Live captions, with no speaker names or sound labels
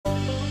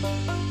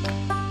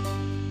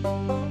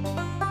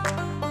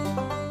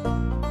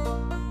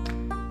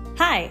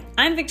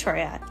I'm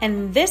Victoria,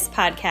 and this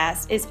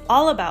podcast is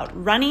all about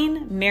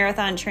running,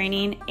 marathon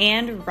training,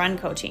 and run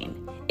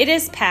coaching. It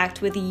is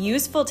packed with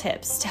useful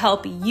tips to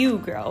help you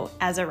grow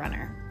as a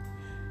runner.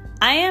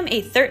 I am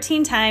a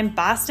 13-time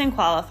Boston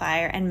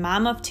qualifier and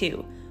mom of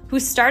two who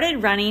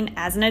started running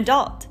as an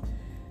adult.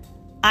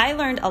 I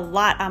learned a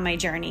lot on my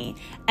journey,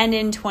 and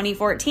in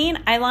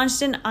 2014, I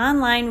launched an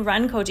online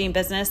run coaching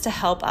business to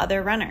help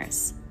other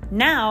runners.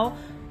 Now,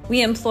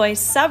 we employ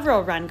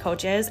several run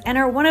coaches and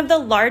are one of the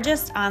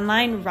largest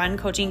online run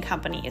coaching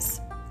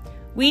companies.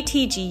 We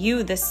teach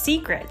you the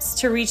secrets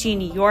to reaching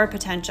your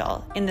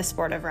potential in the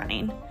sport of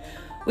running.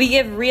 We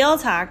give real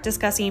talk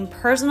discussing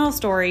personal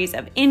stories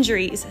of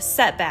injuries,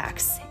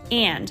 setbacks,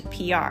 and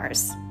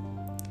PRs.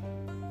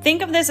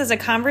 Think of this as a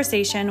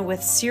conversation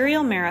with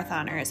serial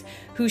marathoners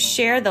who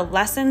share the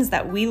lessons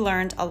that we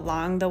learned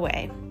along the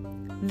way.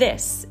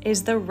 This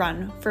is the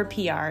Run for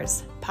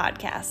PRs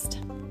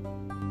podcast.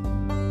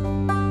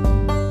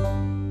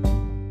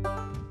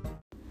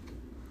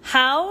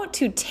 How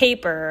to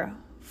taper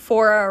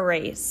for a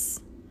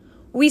race.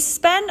 We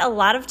spend a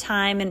lot of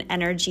time and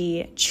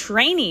energy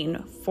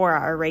training for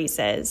our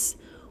races.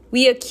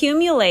 We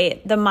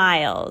accumulate the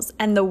miles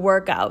and the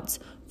workouts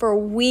for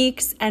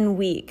weeks and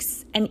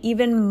weeks and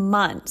even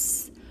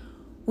months.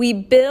 We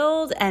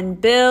build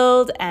and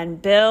build and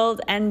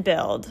build and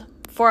build.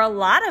 For a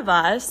lot of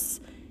us,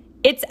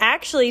 it's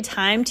actually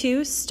time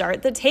to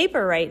start the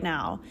taper right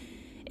now.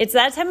 It's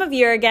that time of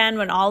year again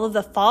when all of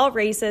the fall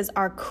races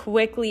are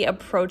quickly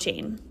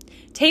approaching.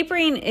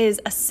 Tapering is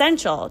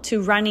essential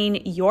to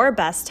running your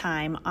best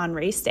time on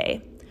race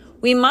day.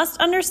 We must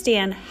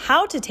understand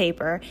how to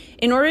taper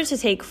in order to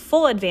take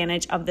full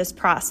advantage of this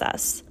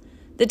process.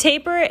 The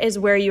taper is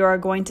where you are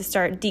going to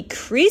start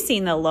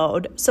decreasing the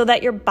load so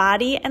that your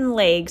body and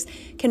legs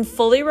can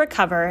fully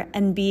recover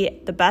and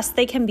be the best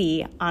they can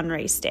be on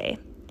race day.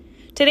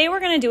 Today, we're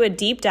going to do a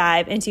deep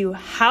dive into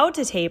how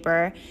to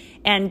taper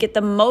and get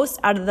the most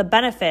out of the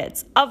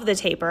benefits of the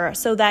taper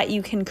so that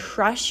you can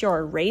crush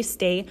your race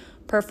day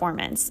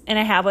performance. And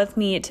I have with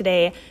me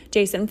today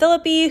Jason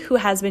Philippi, who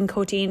has been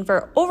coaching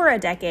for over a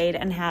decade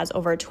and has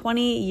over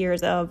 20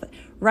 years of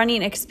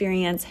running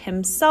experience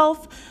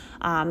himself.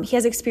 He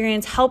has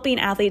experience helping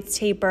athletes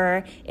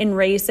taper in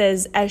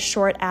races as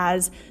short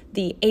as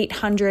the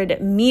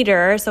 800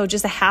 meter, so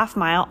just a half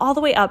mile, all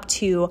the way up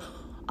to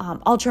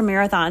ultra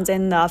marathons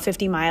in the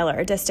 50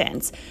 miler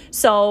distance.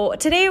 So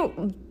today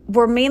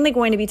we're mainly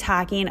going to be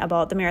talking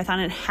about the marathon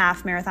and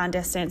half marathon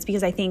distance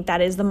because I think that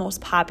is the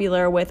most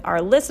popular with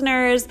our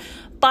listeners,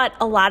 but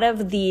a lot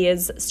of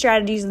these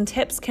strategies and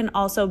tips can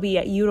also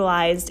be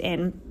utilized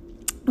in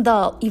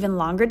the even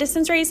longer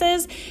distance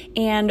races.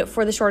 And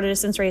for the shorter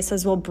distance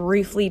races, we'll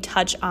briefly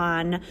touch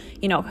on,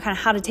 kind of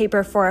how to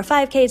taper for a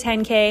 5K,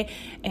 10K,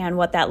 and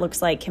what that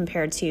looks like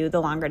compared to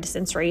the longer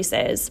distance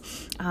races.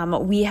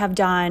 We have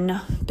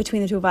done,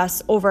 between the two of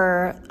us,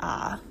 over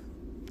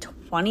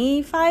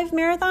 25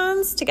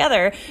 marathons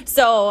together.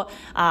 So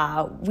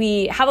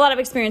we have a lot of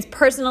experience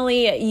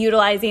personally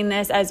utilizing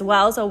this as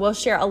well. So we'll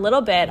share a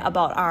little bit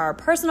about our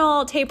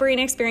personal tapering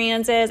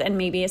experiences and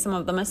maybe some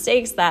of the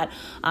mistakes that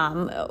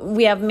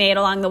we have made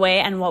along the way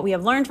and what we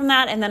have learned from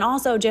that. And then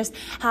also just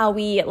how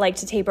we like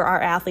to taper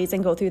our athletes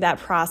and go through that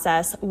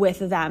process with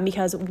them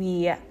because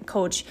we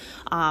coach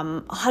a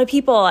lot of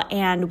people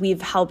and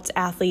we've helped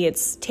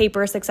athletes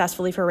taper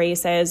successfully for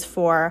races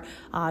for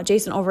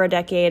Jason over a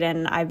decade.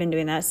 And I've been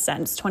doing this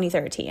since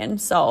 2013.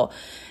 So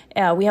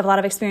we have a lot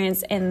of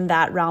experience in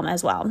that realm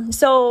as well.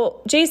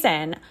 So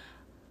Jason,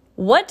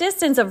 what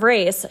distance of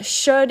race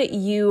should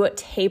you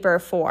taper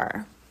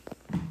for?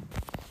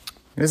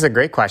 This is a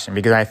great question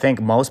because I think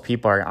most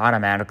people are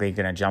automatically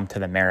going to jump to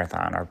the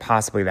marathon or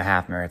possibly the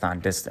half marathon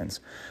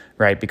distance,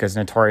 right? Because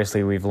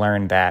notoriously we've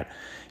learned that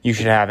you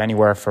should have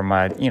anywhere from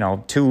a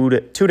 2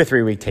 to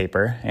 3 week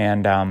taper.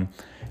 And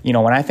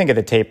when I think of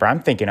the taper, I'm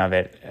thinking of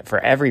it for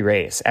every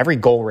race, every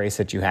goal race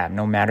that you have,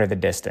 no matter the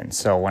distance.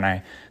 So when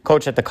I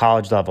coach at the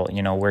college level,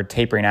 we're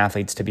tapering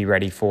athletes to be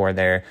ready for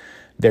their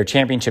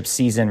championship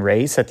season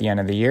race at the end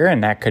of the year.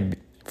 And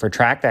for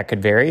track, that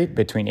could vary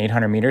between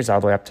 800 meters all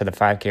the way up to the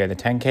 5K or the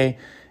 10K.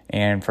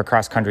 And for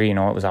cross country, it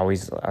was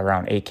always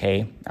around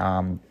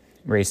 8K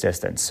race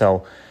distance.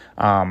 So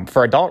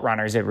for adult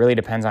runners, it really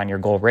depends on your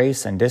goal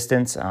race and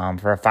distance.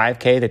 For a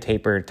 5K, the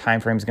taper time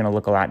frame is going to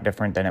look a lot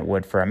different than it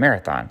would for a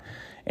marathon.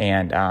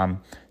 And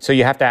so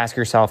you have to ask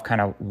yourself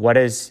kind of what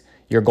is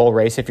your goal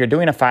race. If you're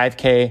doing a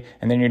 5K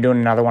and then you're doing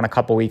another one a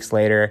couple weeks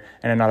later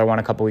and another one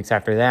a couple weeks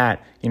after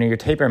that, your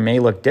taper may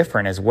look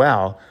different as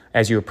well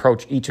as you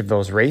approach each of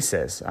those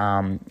races.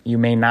 You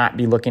may not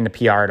be looking to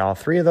PR at all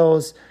three of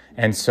those.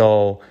 And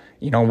so,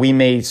 we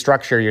may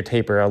structure your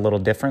taper a little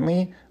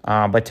differently.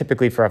 But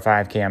typically for a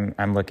 5K,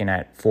 I'm looking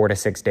at 4 to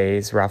 6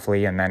 days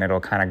roughly, and then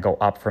it'll kind of go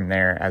up from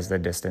there as the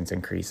distance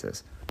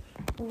increases.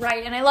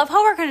 Right. And I love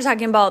how we're kind of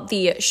talking about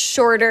the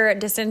shorter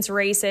distance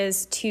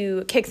races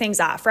to kick things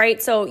off,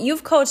 right? So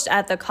you've coached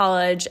at the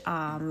college,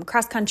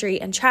 cross country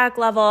and track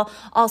level,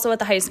 also at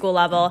the high school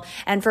level.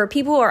 And for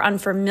people who are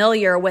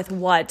unfamiliar with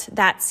what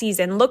that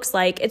season looks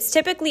like, it's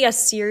typically a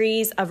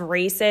series of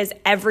races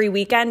every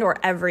weekend or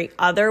every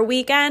other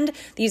weekend.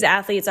 These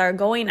athletes are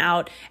going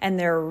out and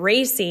they're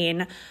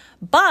racing.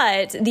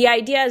 But the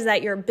idea is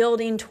that you're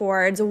building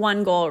towards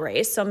one goal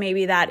race. So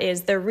maybe that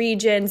is the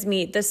regions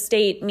meet, the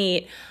state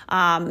meet,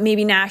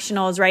 maybe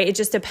nationals, right? It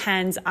just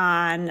depends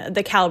on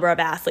the caliber of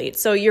athletes.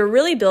 So you're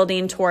really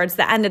building towards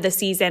the end of the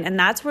season. And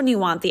that's when you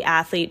want the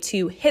athlete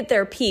to hit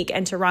their peak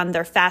and to run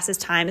their fastest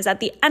time is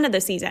at the end of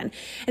the season.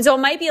 And so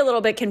it might be a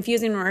little bit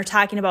confusing when we're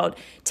talking about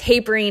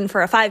tapering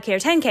for a 5K or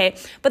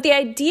 10K. But the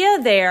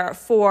idea there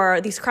for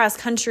these cross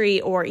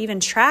country or even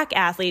track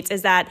athletes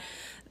is that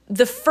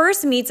the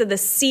first meets of the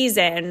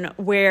season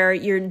where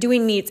you're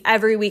doing meets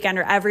every weekend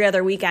or every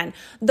other weekend,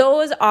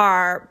 those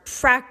are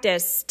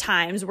practice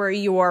times where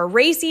you're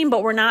racing,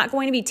 but we're not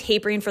going to be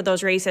tapering for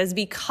those races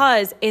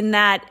because in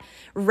that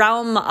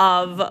realm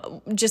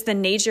of just the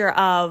nature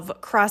of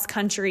cross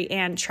country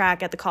and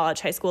track at the college,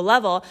 high school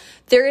level,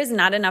 there is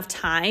not enough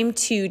time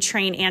to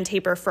train and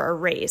taper for a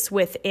race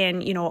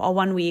within, a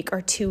 1 week or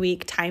 2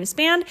 week time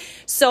span.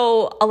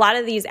 So a lot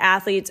of these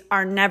athletes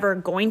are never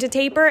going to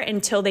taper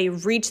until they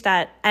reach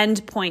that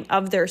end point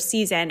of their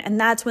season. And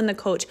that's when the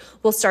coach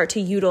will start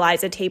to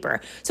utilize a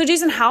taper. So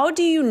Jason, how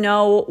do you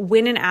know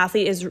when an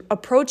athlete is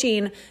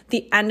approaching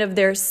the end of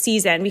their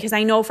season? Because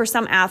I know for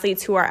some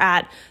athletes who are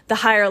at the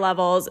higher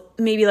levels,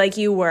 maybe like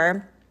you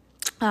were,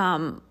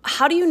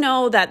 how do you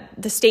know that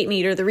the state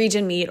meet or the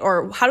region meet,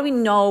 or how do we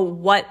know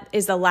what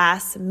is the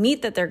last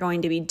meet that they're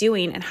going to be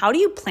doing? And how do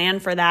you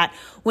plan for that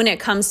when it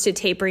comes to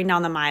tapering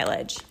down the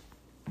mileage?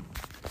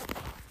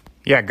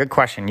 Yeah, good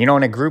question. In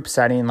a group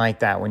setting like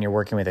that, when you're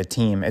working with a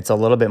team, it's a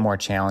little bit more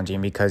challenging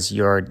because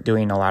you're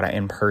doing a lot of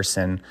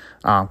in-person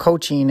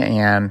coaching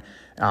and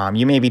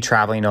you may be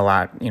traveling a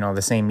lot,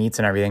 the same meets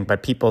and everything,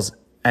 but people's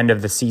end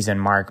of the season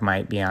mark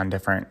might be on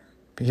different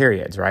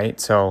periods, right?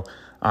 So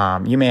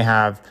you may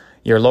have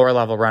your lower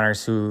level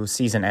runners whose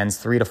season ends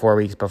 3 to 4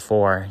 weeks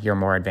before your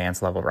more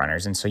advanced level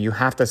runners. And so you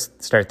have to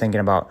start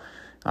thinking about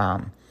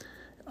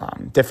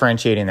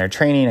differentiating their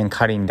training and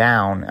cutting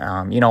down.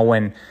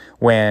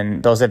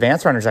 When those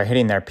advanced runners are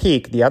hitting their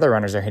peak, the other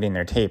runners are hitting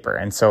their taper.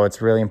 And so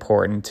it's really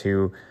important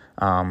to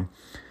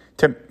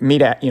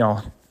meet at,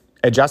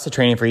 adjust the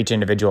training for each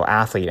individual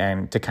athlete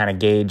and to kind of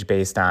gauge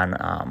based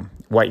on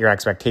what your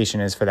expectation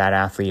is for that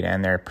athlete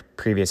and their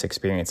previous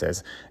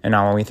experiences. And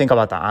now when we think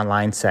about the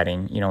online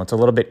setting, it's a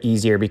little bit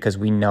easier because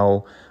we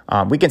know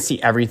we can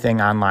see everything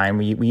online.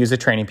 We use the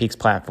Training Peaks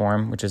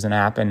platform, which is an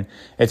app, and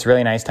it's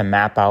really nice to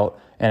map out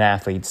an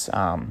athlete's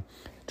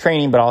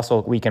training, but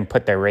also we can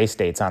put their race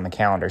dates on the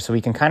calendar so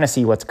we can kind of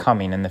see what's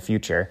coming in the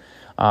future.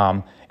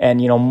 And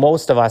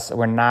most of us,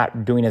 we're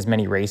not doing as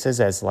many races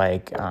as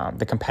like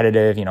the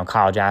competitive,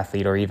 college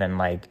athlete, or even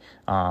like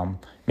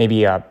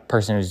maybe a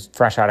person who's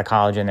fresh out of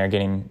college and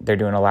they're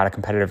doing a lot of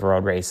competitive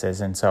road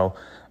races. And so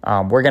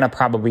we're going to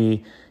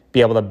probably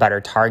be able to better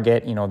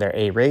target, their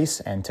A race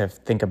and to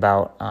think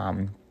about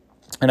an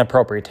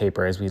appropriate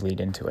taper as we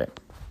lead into it.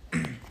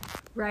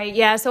 Right.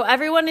 Yeah. So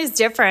everyone is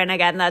different.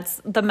 Again,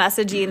 that's the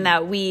messaging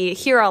that we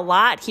hear a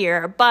lot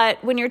here.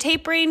 But when you're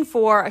tapering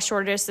for a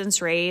short distance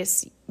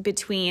race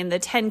between the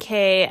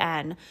 10K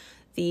and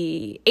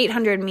the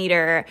 800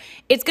 meter,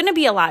 it's going to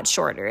be a lot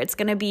shorter. It's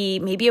going to be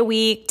maybe a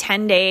week,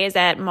 10 days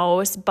at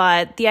most.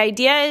 But the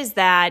idea is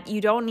that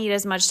you don't need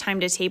as much time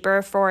to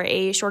taper for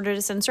a shorter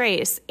distance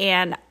race.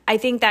 And I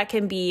think that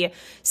can be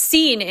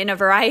seen in a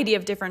variety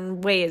of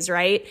different ways,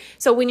 right?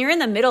 So when you're in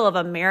the middle of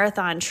a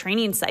marathon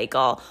training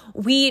cycle,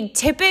 we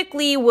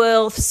typically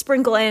will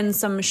sprinkle in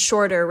some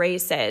shorter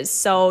races.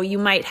 So you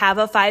might have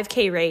a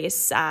 5K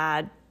race,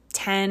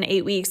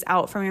 8 weeks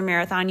out from your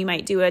marathon. You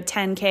might do a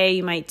 10K,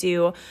 you might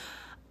do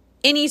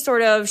any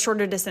sort of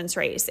shorter distance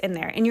race in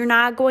there. And you're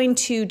not going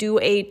to do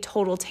a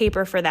total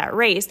taper for that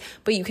race,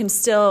 but you can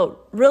still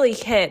really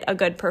hit a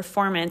good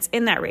performance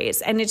in that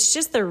race. And it's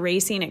just the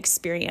racing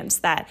experience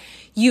that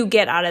you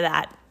get out of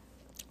that.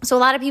 So a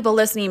lot of people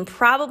listening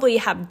probably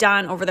have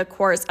done over the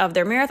course of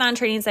their marathon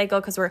training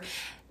cycle, because we're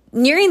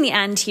nearing the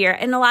end here.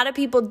 And a lot of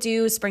people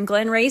do sprinkle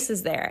in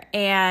races there.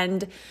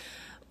 And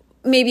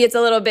maybe it's a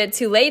little bit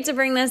too late to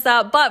bring this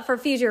up, but for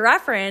future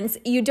reference,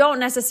 you don't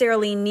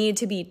necessarily need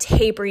to be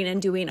tapering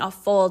and doing a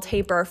full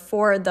taper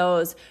for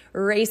those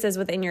races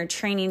within your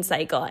training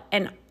cycle.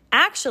 And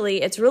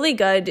actually, it's really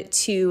good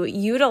to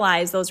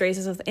utilize those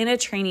races within a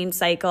training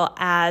cycle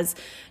as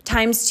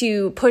times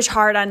to push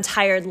hard on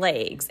tired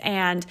legs.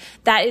 And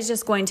that is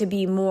just going to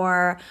be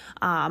more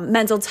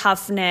mental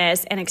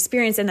toughness and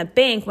experience in the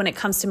bank when it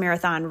comes to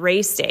marathon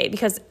race day.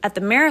 Because at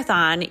the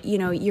marathon,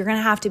 you're going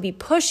to have to be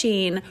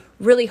pushing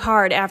really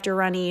hard after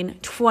running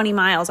 20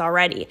 miles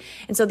already.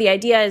 And so the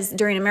idea is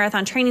during a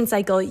marathon training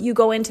cycle, you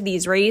go into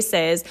these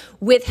races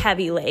with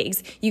heavy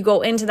legs. You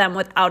go into them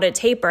without a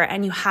taper,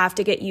 and you have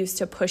to get used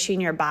to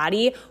pushing your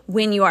body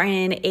when you are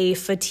in a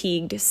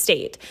fatigued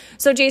state.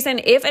 So Jason,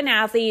 if an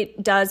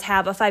athlete does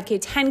have a 5K,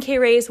 10K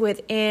race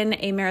within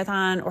a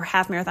marathon or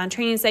half marathon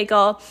training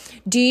cycle,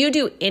 do you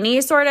do any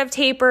sort of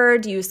taper?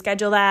 Do you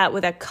schedule that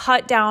with a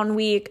cut down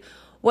week?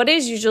 What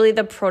is usually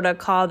the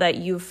protocol that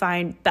you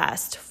find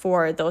best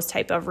for those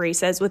type of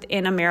races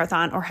within a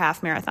marathon or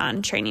half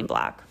marathon training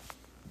block?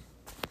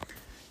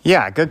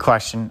 Yeah, good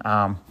question.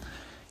 A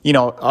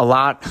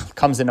lot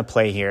comes into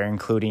play here,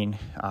 including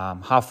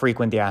how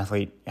frequent the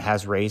athlete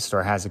has raced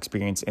or has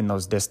experience in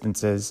those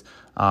distances.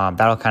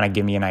 That'll kind of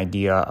give me an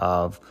idea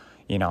of,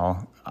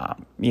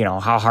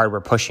 how hard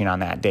we're pushing on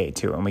that day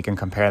too. And we can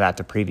compare that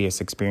to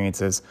previous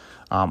experiences.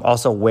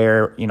 Also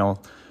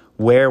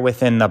where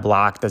within the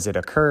block does it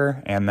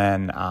occur? And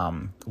then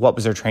what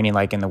was their training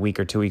like in the week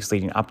or 2 weeks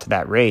leading up to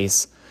that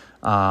race?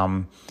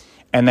 And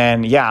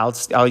then,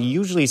 I'll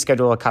usually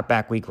schedule a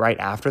cutback week right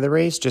after the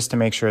race just to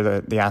make sure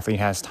that the athlete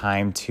has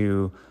time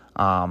to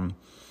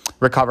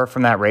recover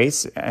from that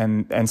race.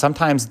 And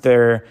sometimes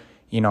they're,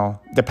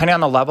 depending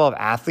on the level of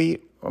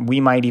athlete, we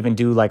might even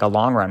do like a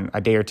long run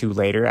a day or two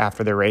later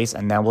after the race,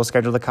 and then we'll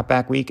schedule the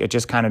cutback week. It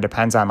just kind of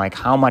depends on like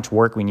how much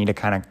work we need to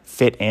kind of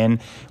fit in,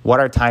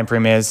 what our time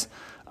frame is,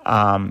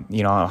 how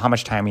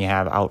much time we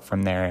have out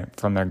from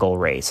their goal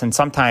race. And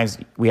sometimes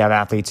we have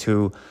athletes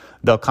who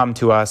they'll come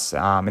to us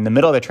in the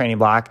middle of the training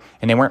block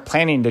and they weren't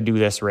planning to do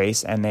this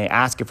race, and they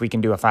ask if we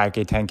can do a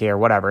 5K, 10K or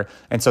whatever.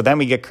 And so then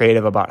we get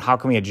creative about how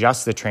can we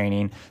adjust the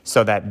training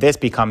so that this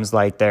becomes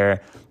like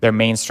their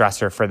main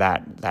stressor for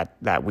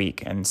that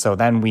week. And so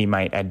then we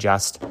might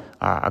adjust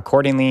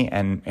accordingly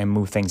and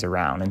move things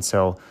around. And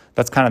so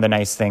that's kind of the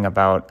nice thing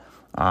about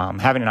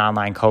having an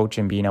online coach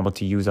and being able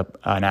to use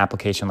an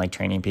application like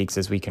Training Peaks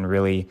is we can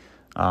really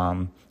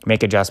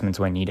make adjustments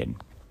when needed.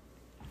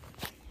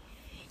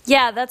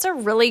 Yeah, that's a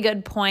really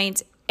good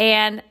point.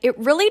 And it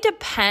really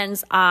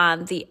depends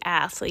on the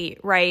athlete,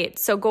 right?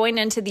 So going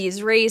into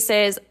these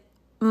races,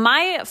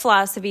 my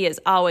philosophy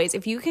is always,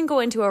 if you can go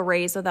into a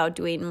race without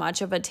doing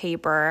much of a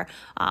taper,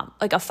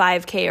 like a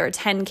 5K or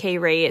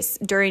 10K race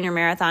during your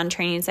marathon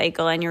training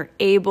cycle, and you're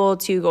able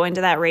to go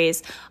into that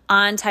race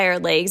on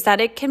tired legs, that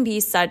it can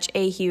be such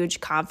a huge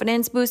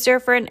confidence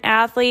booster for an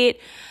athlete.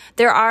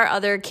 There are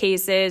other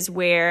cases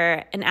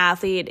where an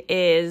athlete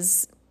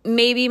is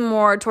maybe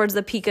more towards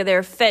the peak of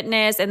their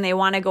fitness and they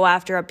want to go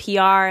after a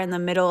PR in the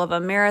middle of a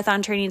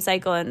marathon training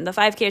cycle and the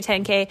 5K or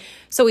 10K.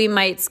 So we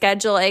might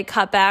schedule a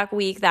cutback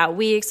week that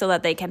week so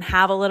that they can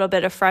have a little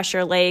bit of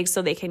fresher legs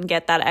so they can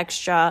get that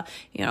extra,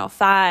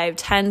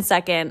 5-10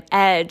 second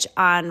edge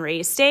on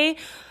race day.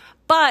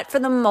 But for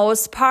the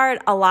most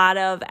part, a lot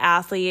of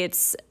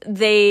athletes,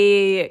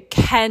 they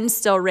can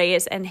still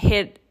race and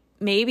hit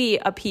maybe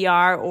a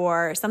PR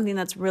or something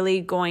that's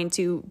really going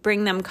to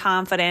bring them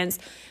confidence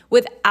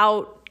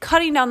without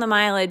cutting down the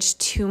mileage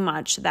too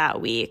much that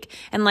week.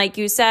 And like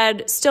you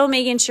said, still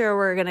making sure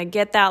we're going to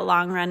get that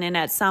long run in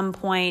at some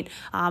point.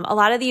 A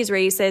lot of these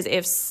races,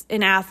 if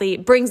an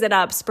athlete brings it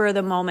up, spur of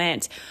the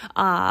moment,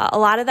 a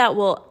lot of that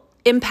will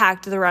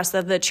impact the rest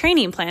of the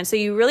training plan. So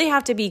you really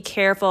have to be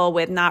careful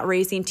with not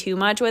racing too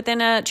much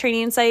within a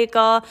training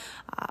cycle.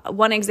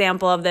 One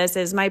example of this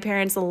is my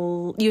parents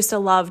used to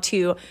love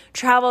to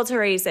travel to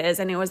races,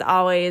 and it was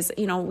always,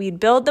 we'd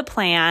build the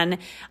plan,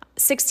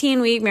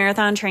 16-week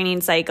marathon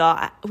training cycle.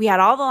 We had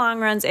all the long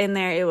runs in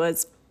there. It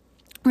was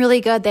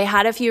really good. They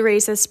had a few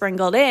races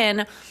sprinkled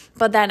in,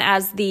 but then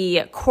as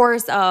the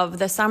course of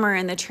the summer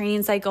and the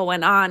training cycle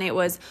went on, it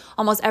was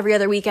almost every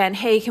other weekend,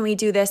 hey, can we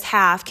do this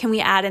half? Can we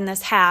add in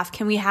this half?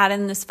 Can we add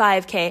in this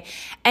 5K?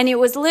 And it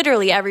was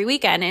literally every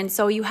weekend. And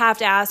so you have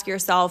to ask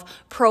yourself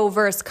pro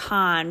versus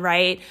con,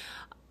 right?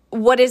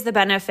 What is the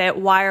benefit?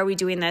 Why are we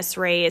doing this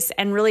race?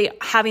 And really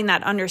having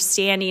that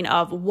understanding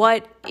of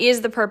what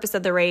is the purpose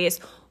of the race.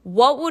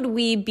 What would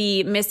we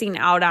be missing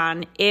out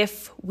on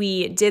if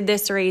we did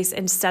this race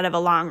instead of a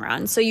long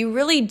run? So you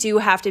really do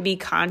have to be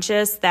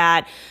conscious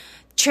that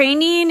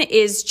training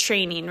is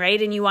training, right?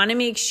 And you want to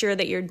make sure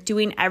that you're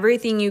doing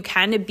everything you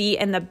can to be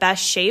in the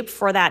best shape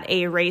for that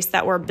A race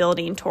that we're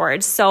building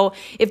towards. So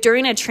if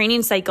during a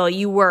training cycle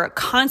you were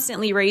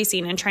constantly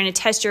racing and trying to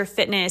test your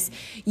fitness,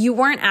 you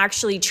weren't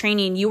actually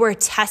training, you were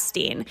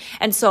testing.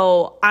 And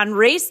so on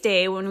race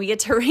day, when we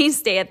get to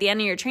race day at the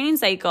end of your training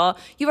cycle,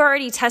 you've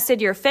already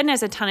tested your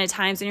fitness a ton of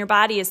times and your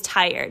body is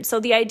tired. So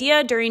the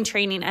idea during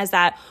training is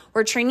that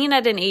we're training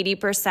at an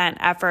 80%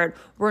 effort.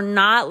 We're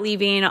not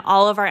leaving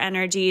all of our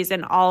energies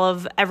and all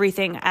of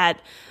everything at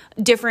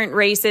different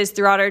races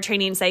throughout our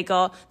training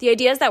cycle. The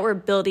idea is that we're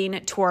building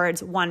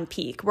towards one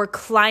peak. We're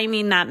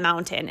climbing that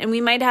mountain. And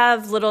we might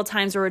have little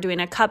times where we're doing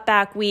a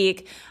cutback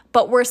week,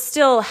 but we're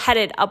still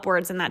headed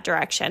upwards in that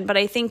direction. But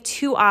I think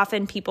too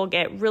often people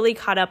get really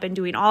caught up in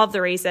doing all of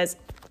the races.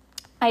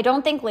 I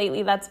don't think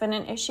lately that's been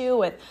an issue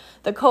with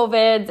the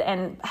COVIDs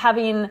and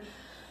having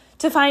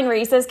to find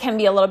races can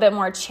be a little bit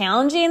more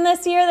challenging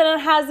this year than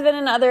it has been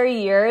in other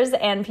years,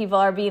 and people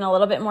are being a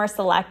little bit more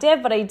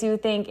selective. But I do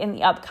think in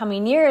the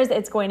upcoming years,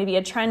 it's going to be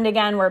a trend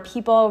again where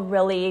people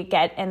really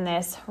get in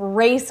this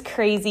race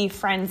crazy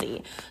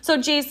frenzy.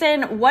 So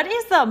Jason, what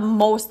is the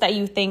most that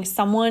you think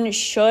someone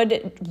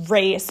should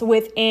race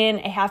within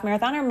a half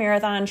marathon or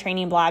marathon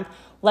training block?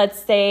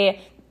 Let's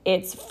say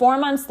it's 4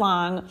 months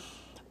long.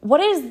 What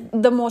is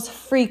the most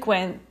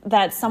frequent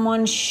that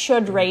someone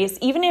should race,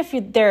 even if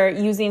they're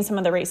using some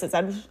of the races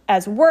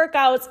as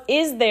workouts?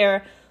 Is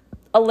there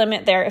a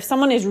limit there if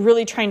someone is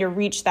really trying to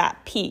reach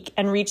that peak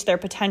and reach their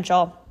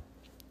potential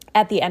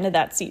at the end of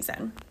that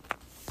season?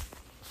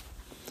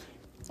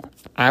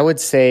 I would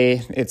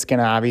say it's going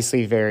to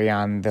obviously vary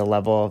on the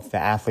level of the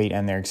athlete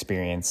and their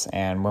experience.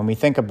 And when we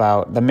think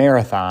about the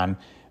marathon,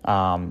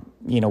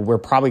 we're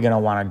probably going to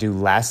want to do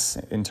less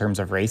in terms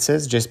of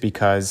races just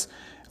because,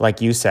 like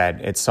you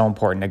said, it's so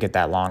important to get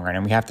that long run,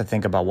 and we have to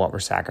think about what we're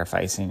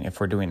sacrificing if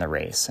we're doing the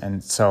race.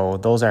 And so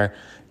those are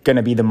going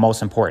to be the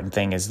most important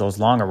thing, is those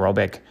long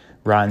aerobic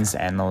runs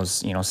and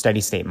those,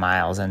 steady state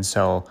miles. And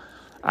so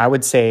I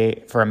would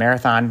say for a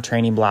marathon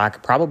training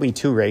block, probably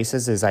 2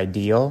 races is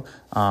ideal.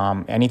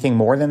 Anything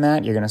more than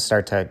that, you're going to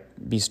start to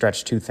be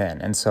stretched too thin.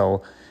 And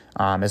so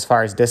as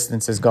far as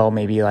distances go,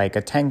 maybe like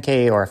a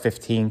 10K or a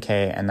 15K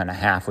and then a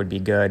half would be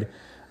good.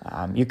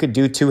 You could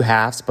do 2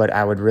 halves, but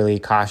I would really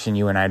caution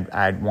you, and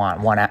I'd want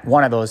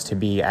one of those to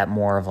be at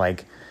more of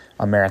like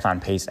a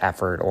marathon pace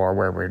effort, or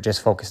where we're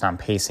just focused on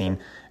pacing,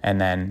 and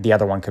then the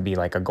other one could be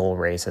like a goal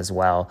race as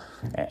well.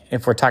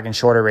 If we're talking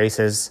shorter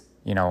races,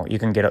 you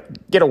can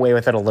get away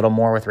with it a little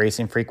more with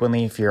racing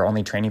frequently if you're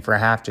only training for a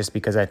half, just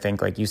because I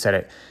think, like you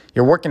said,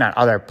 you're working on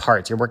other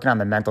parts. You're working on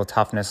the mental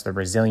toughness, the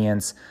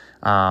resilience.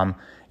 So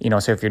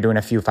if you're doing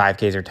a few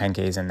 5Ks or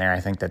 10Ks in there,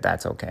 I think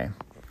that's okay.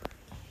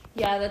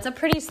 Yeah, that's a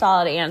pretty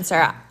solid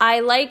answer. I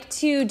like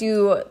to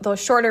do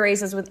those shorter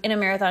races within a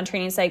marathon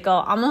training cycle,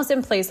 almost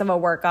in place of a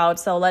workout.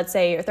 So let's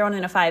say you're throwing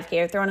in a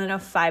 5K or throwing in a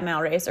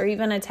 5-mile race or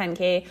even a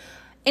 10K.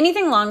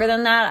 Anything longer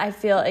than that, I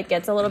feel it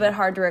gets a little bit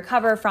hard to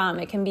recover from.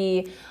 It can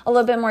be a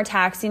little bit more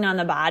taxing on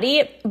the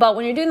body. But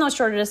when you're doing those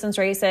shorter distance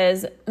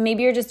races,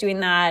 maybe you're just doing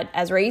that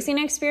as racing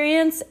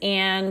experience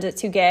and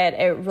to get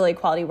a really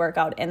quality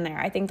workout in there.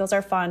 I think those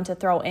are fun to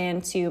throw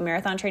into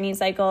marathon training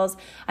cycles.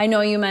 I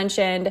know you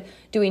mentioned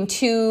doing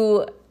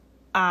 2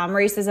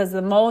 races as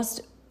the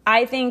most.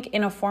 I think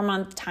in a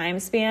 4-month time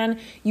span,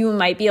 you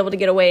might be able to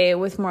get away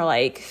with more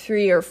like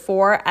 3 or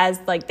 4 as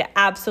like the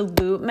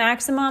absolute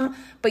maximum,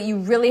 but you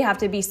really have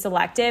to be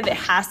selective. It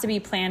has to be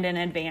planned in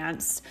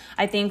advance.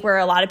 I think where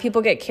a lot of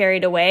people get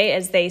carried away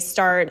is they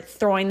start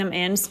throwing them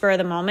in spur of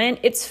the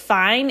moment. It's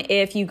fine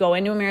if you go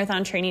into a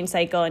marathon training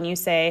cycle and you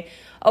say,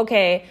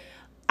 okay,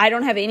 I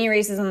don't have any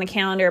races on the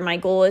calendar. My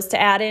goal is to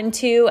add in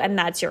 2, and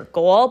that's your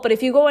goal. But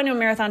if you go into a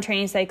marathon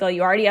training cycle,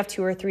 you already have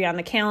 2 or 3 on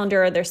the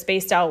calendar. They're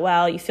spaced out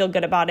well. You feel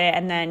good about it.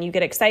 And then you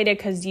get excited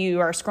because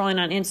you are scrolling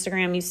on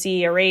Instagram. You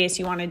see a race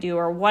you want to do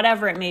or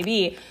whatever it may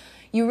be.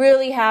 You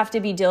really have to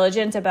be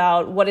diligent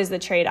about what is the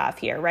trade-off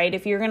here, right?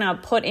 If you're going to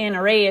put in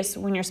a race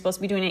when you're supposed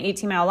to be doing an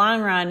 18-mile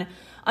long run,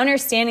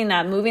 understanding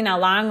that moving that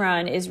long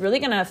run is really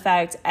going to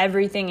affect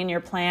everything in your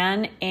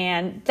plan.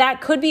 And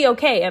that could be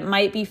okay. It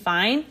might be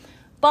fine.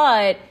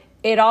 But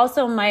it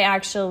also might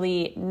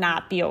actually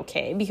not be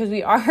okay because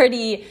we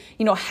already,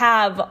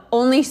 have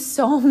only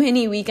so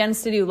many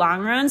weekends to do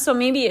long runs. So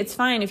maybe it's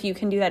fine if you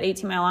can do that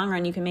 18-mile long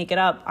run, you can make it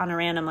up on a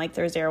random like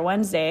Thursday or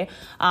Wednesday.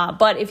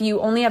 But if you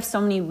only have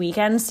so many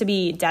weekends to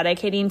be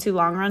dedicating to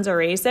long runs or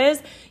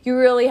races, you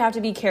really have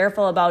to be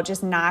careful about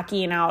just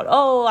knocking out,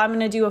 I'm going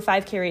to do a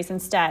 5K race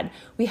instead.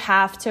 We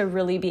have to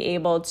really be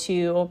able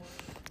to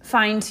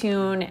fine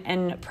tune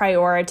and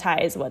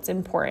prioritize what's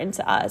important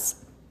to us.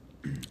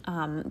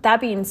 That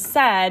being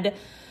said,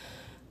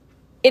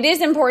 it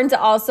is important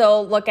to also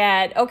look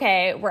at,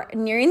 okay, we're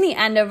nearing the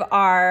end of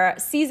our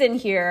season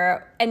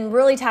here and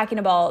really talking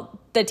about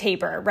the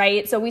taper,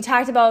 right? So we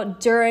talked about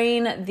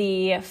during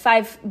the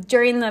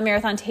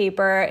marathon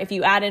taper, if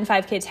you add in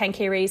 5K,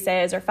 10K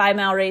races or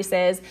 5-mile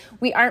races,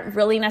 we aren't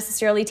really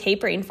necessarily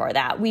tapering for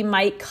that. We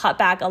might cut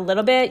back a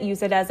little bit,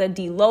 use it as a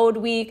deload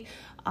week,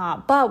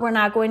 but we're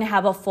not going to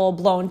have a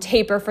full-blown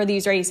taper for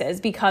these races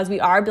because we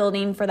are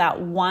building for that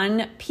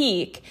one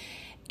peak.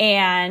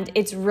 And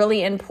it's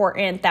really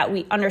important that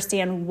we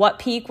understand what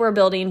peak we're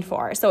building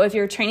for. So if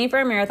you're training for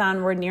a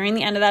marathon, we're nearing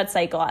the end of that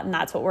cycle, and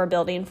that's what we're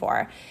building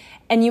for.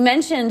 And you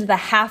mentioned the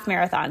half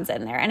marathons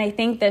in there. And I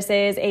think this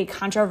is a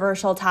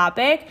controversial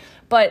topic,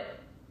 but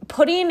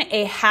putting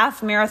a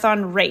half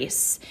marathon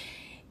race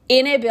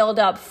in a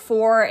buildup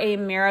for a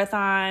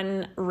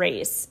marathon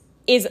race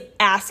is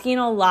asking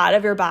a lot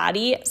of your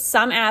body.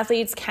 Some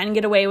athletes can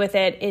get away with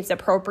it. It's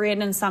appropriate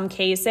in some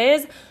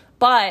cases.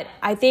 But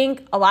I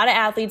think a lot of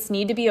athletes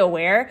need to be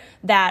aware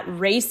that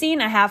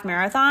racing a half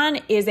marathon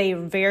is a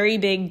very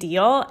big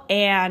deal,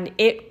 and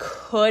it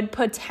could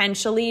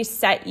potentially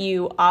set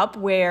you up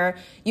where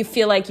you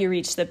feel like you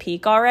reached the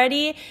peak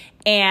already,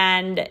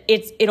 and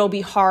it'll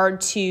be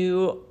hard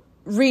to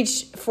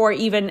reach for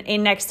even a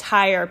next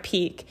higher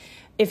peak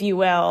if you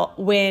will,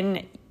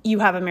 when you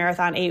have a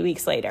marathon 8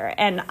 weeks later.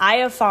 And I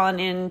have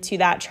fallen into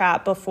that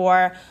trap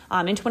before.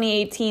 In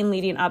 2018,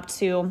 leading up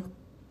to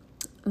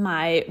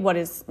what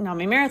is now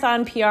my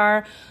marathon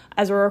PR,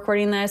 as we're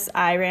recording this,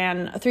 I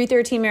ran a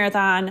 3:13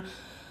 marathon.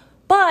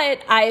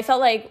 But I felt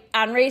like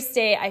on race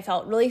day, I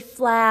felt really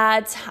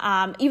flat.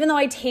 Even though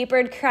I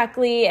tapered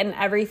correctly and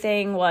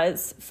everything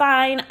was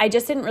fine, I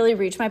just didn't really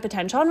reach my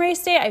potential on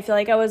race day. I feel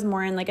like I was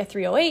more in like a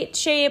 3:08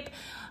 shape.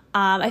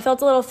 I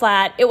felt a little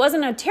flat. It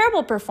wasn't a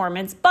terrible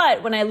performance,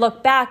 but when I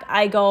look back,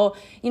 I go,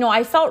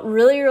 I felt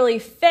really, really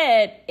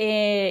fit,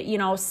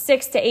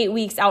 6 to 8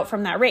 weeks out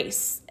from that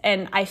race.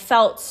 And I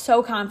felt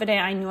so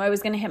confident. I knew I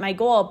was going to hit my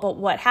goal. But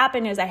what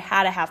happened is I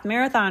had a half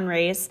marathon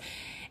race,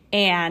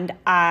 and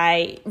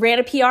I ran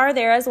a PR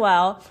there as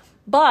well.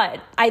 But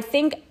I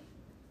think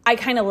I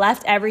kind of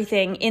left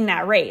everything in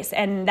that race.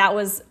 And that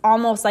was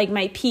almost like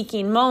my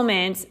peaking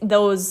moment.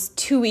 Those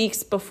 2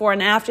 weeks before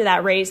and after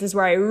that race is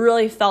where I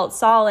really felt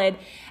solid.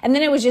 And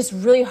then it was just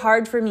really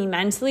hard for me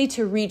mentally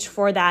to reach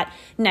for that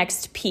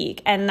next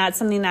peak. And that's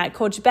something that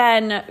Coach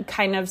Ben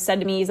kind of said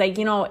to me. He's like,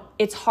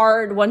 it's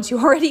hard once you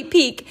already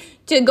peak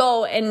to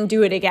go and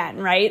do it again,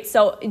 right?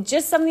 So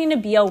just something to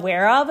be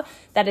aware of,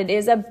 that it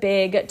is a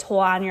big toll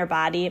on your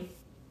body.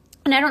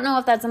 And I don't know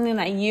if that's something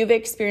that you've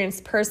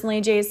experienced personally,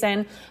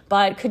 Jason,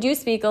 but could you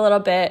speak a little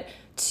bit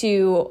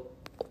to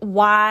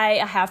why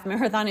a half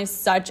marathon is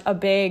such a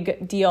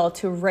big deal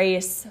to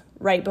race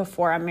right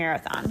before a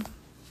marathon?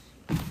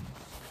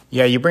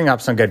 Yeah, you bring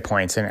up some good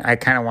points, and I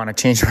kind of want to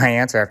change my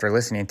answer after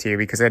listening to you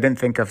because I didn't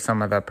think of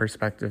some of the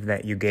perspective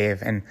that you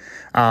gave. And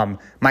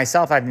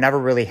myself, I've never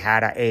really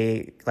had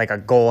a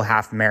goal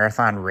half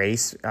marathon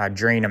race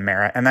during a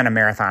marathon and then a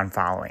marathon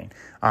following.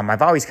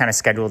 I've always kind of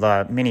scheduled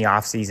a mini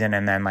off season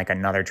and then like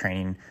another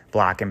training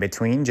block in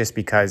between, just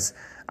because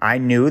I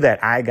knew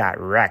that I got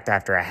wrecked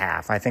after a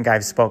half. I think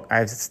I've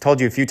told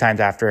you a few times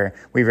after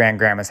we ran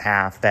Grandma's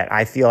half that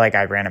I feel like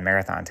I ran a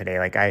marathon today.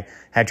 Like I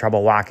had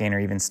trouble walking or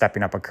even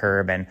stepping up a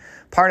curb. And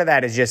part of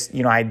that is just,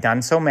 I'd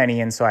done so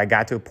many. And so I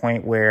got to a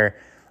point where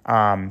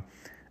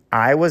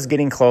I was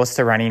getting close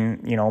to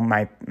running,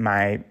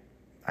 my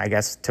I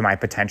guess, to my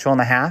potential in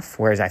the half,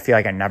 whereas I feel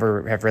like I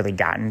never have really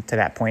gotten to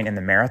that point in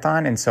the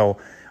marathon. And so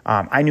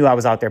I knew I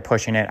was out there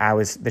pushing it.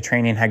 The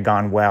training had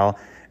gone well.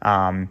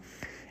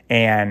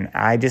 And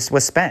I just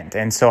was spent.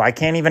 And so I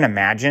can't even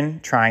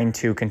imagine trying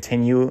to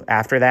continue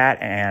after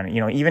that and,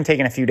 even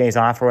taking a few days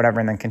off or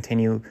whatever and then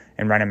continue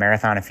and run a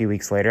marathon a few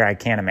weeks later. I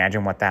can't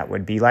imagine what that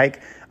would be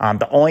like.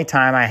 The only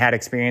time I had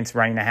experience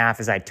running a half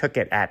is I took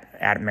it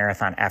at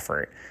marathon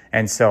effort.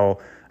 And so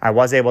I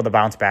was able to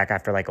bounce back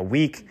after like a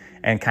week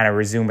and kind of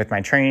resume with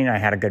my training. I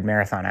had a good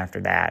marathon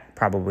after that,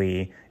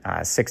 probably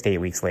 6 to 8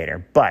 weeks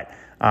later. But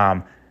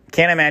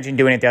can't imagine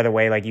doing it the other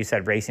way, like you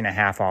said, racing a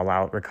half all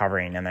out,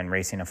 recovering, and then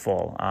racing a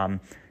full.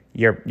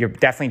 You're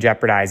definitely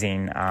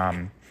jeopardizing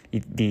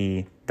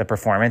the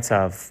performance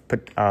of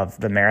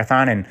the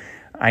marathon. And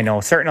I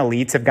know certain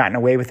elites have gotten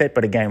away with it,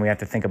 but again, we have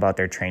to think about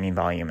their training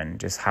volume and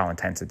just how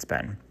intense it's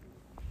been.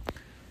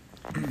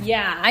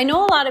 Yeah, I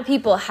know a lot of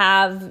people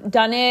have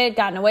done it,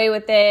 gotten away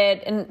with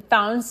it, and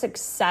found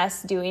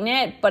success doing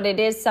it, but it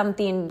is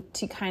something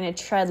to kind of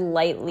tread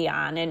lightly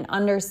on and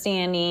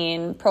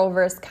understanding pro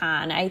versus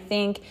con. I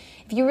think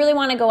if you really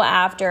want to go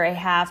after a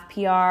half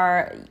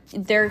PR,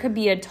 there could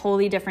be a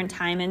totally different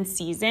time and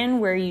season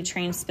where you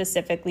train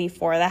specifically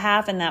for the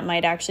half, and that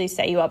might actually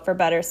set you up for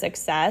better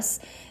success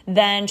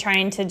than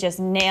trying to just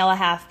nail a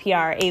half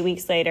PR 8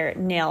 weeks later,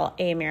 nail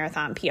a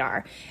marathon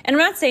PR. And I'm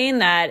not saying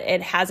that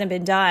it hasn't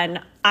been done.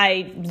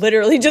 I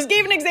literally just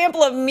gave an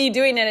example of me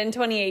doing it in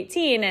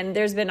 2018, and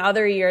there's been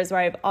other years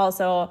where I've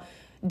also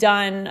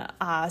done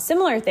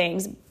similar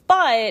things.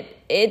 But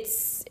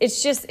it's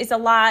a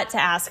lot to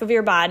ask of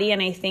your body.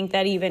 And I think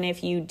that even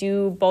if you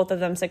do both of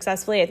them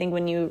successfully, I think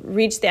when you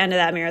reach the end of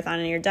that marathon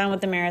and you're done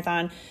with the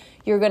marathon,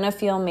 you're going to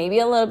feel maybe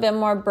a little bit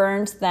more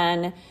burnt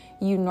than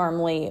you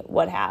normally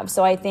would have.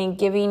 So I think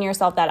giving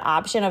yourself that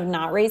option of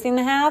not racing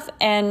the half.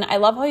 And I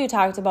love how you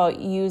talked about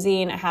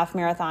using a half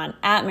marathon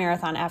at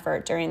marathon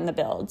effort during the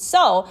build.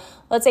 So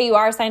let's say you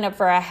are signed up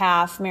for a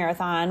half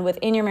marathon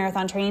within your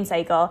marathon training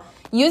cycle.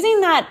 Using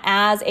that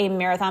as a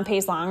marathon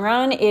pace long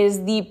run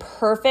is the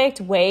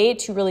perfect way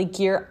to really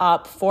gear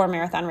up for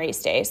marathon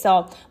race day.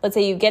 So let's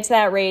say you get to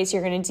that race,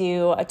 you're going to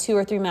do a 2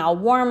 or 3 mile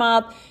warm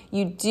up.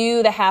 You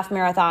do the half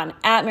marathon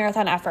at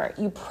marathon effort.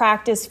 You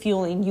practice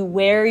fueling. You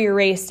wear your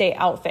race day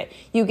outfit.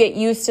 You get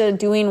used to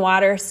doing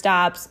water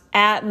stops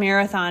at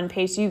marathon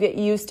pace. You get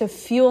used to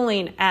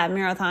fueling at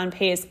marathon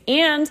pace,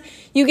 and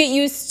you get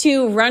used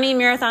to running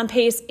marathon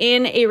pace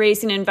in a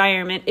racing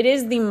environment. It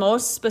is the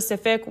most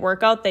specific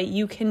workout that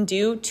you can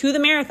do to the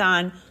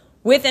marathon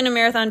within a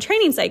marathon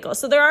training cycle.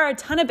 So there are a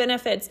ton of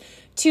benefits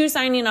to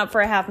signing up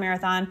for a half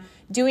marathon,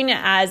 doing it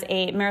as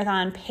a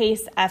marathon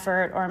pace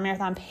effort or a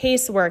marathon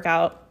pace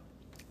workout,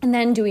 and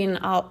then doing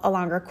a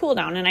longer cool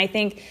down. And I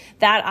think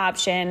that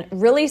option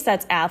really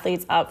sets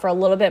athletes up for a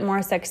little bit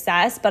more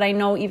success. But I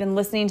know even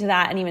listening to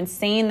that and even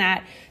saying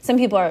that, some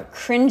people are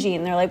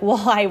cringing. They're like,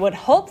 well, I would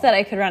hope that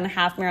I could run a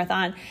half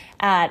marathon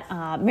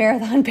at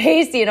marathon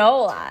pace,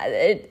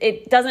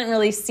 it doesn't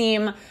really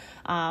seem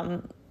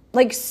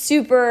like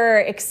super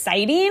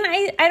exciting.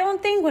 I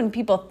don't think when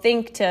people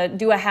think to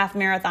do a half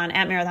marathon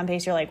at marathon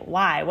pace, you're like,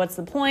 why? What's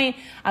the point?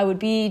 I would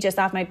be just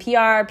off my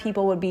PR.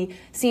 People would be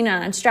seen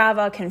on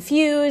Strava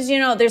confused.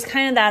 There's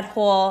kind of that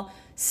whole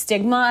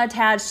stigma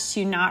attached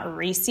to not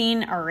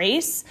racing a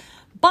race.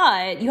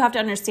 But you have to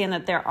understand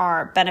that there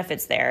are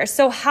benefits there.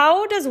 So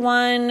how does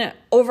one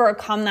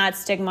overcome that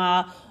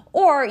stigma?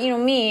 Or,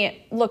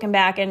 me looking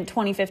back in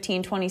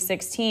 2015,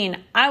 2016,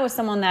 I was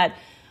someone that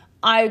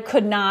I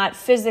could not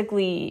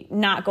physically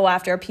not go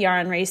after a PR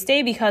on race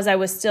day because I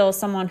was still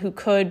someone who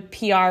could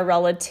PR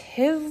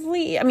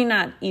relatively,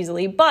 not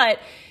easily, but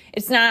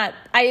it's not,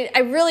 I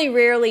really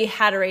rarely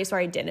had a race where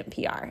I didn't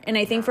PR. And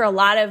I think for a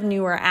lot of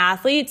newer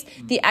athletes,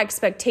 the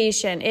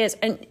expectation is,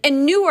 and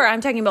newer, I'm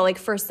talking about like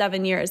first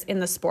 7 years in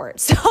the sport.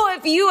 So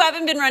if you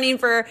haven't been running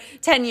for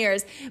 10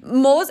 years,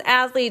 most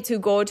athletes who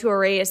go to a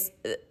race,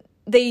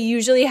 they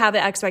usually have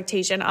the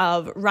expectation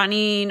of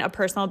running a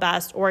personal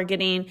best or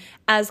getting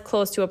as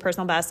close to a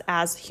personal best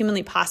as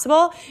humanly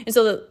possible. And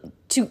so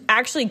to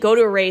actually go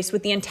to a race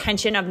with the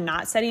intention of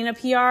not setting a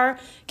PR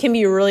can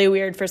be really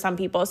weird for some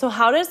people. So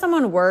how does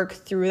someone work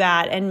through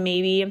that? And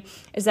maybe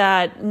is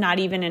that not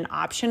even an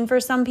option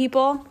for some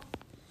people?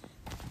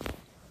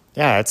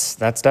 Yeah, that's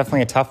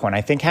definitely a tough one.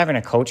 I think having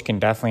a coach can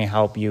definitely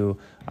help you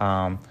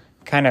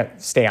kind of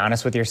stay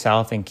honest with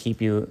yourself and keep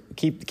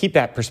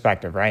that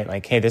perspective, right?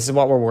 Like, hey, this is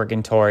what we're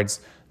working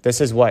towards. This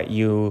is what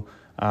you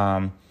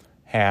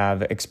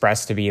have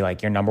expressed to be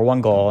like your number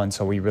one goal. And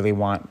so we really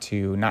want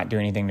to not do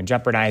anything to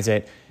jeopardize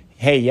it.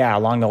 Hey, yeah,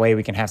 along the way,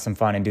 we can have some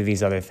fun and do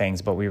these other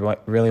things, but we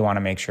really want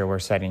to make sure we're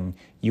setting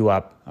you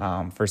up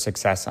for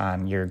success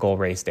on your goal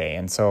race day.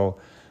 And so,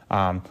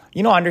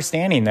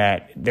 understanding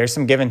that there's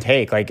some give and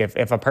take. Like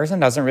if a person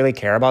doesn't really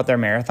care about their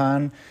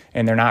marathon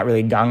and they're not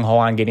really gung-ho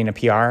on getting a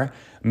PR,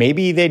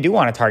 maybe they do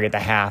want to target the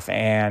half,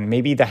 and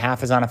maybe the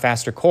half is on a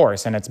faster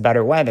course and it's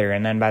better weather.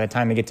 And then by the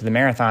time they get to the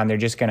marathon, they're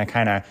just going to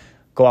kind of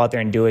go out there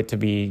and do it to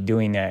be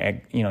doing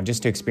it,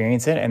 just to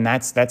experience it. And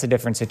that's a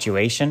different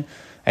situation.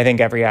 I think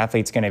every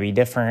athlete's going to be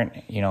different.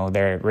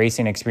 Their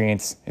racing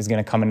experience is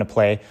going to come into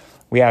play.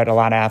 We had a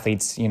lot of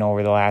athletes,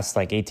 over the last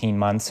 18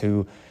 months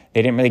who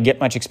they didn't really get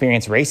much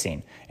experience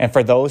racing. And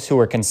for those who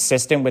are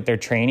consistent with their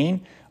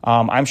training,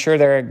 I'm sure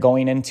they're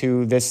going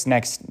into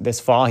this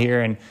fall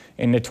here and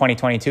into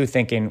 2022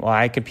 thinking, well,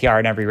 I could PR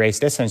in every race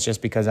distance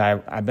just because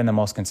I've been the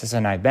most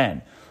consistent I've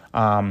been.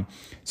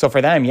 So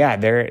for them, yeah,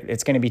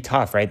 it's going to be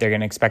tough, right? They're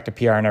going to expect a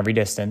PR in every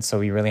distance. So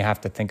we really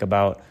have to think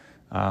about,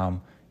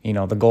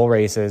 the goal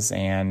races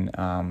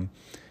and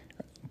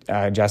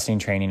adjusting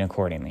training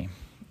accordingly.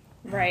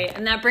 Right.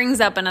 And that brings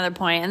up another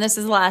point. And this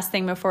is the last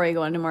thing before we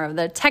go into more of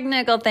the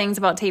technical things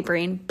about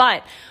tapering.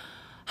 But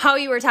how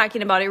you were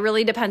talking about, it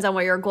really depends on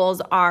what your goals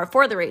are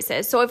for the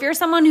races. So if you're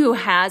someone who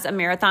has a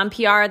marathon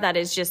PR that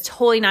is just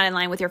totally not in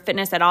line with your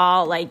fitness at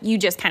all, like you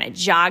just kind of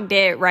jogged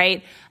it,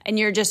 right? And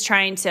you're just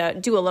trying to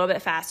do a little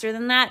bit faster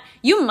than that,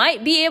 you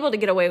might be able to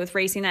get away with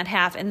racing that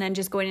half and then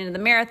just going into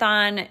the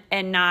marathon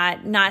and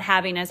not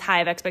having as high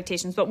of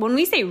expectations. But when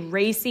we say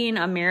racing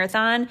a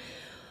marathon,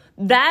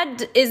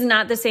 that is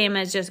not the same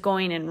as just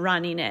going and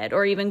running it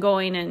or even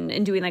going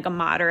and doing like a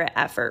moderate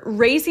effort.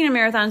 Racing a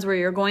marathon is where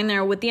you're going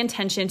there with the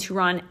intention to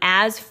run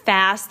as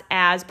fast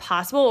as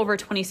possible over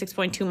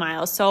 26.2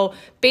 miles. So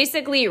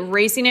basically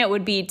racing it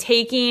would be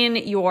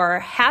taking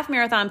your half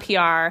marathon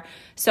PR.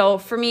 So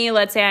for me,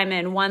 let's say I'm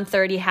in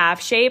 1:30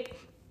 half shape,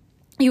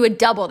 you would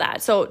double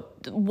that. So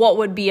what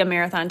would be a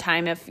marathon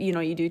time if,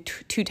 you do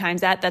two times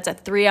that? That's a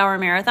 3-hour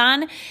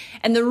marathon.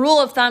 And the rule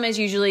of thumb is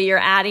usually you're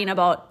adding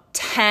about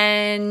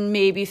 10,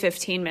 maybe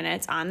 15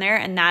 minutes on there.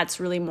 And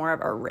that's really more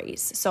of a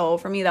race. So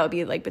for me, that would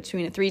be like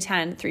between a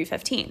 3:10,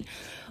 3:15.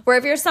 Where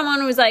if you're someone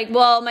who's like,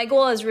 well, my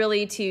goal is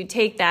really to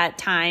take that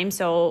time.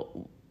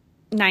 So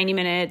 90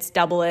 minutes,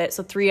 double it.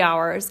 So 3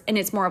 hours. And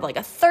it's more of like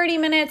a 30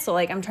 minutes. So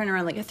like I'm trying to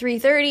run like a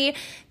 3:30.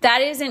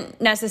 That isn't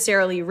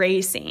necessarily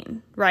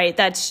racing, right?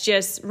 That's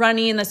just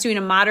running. That's doing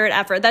a moderate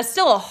effort. That's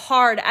still a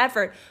hard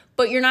effort,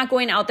 but you're not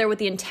going out there with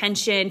the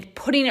intention,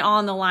 putting it all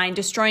on the line,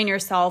 destroying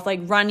yourself,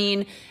 like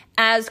running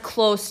as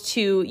close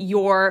to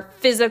your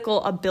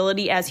physical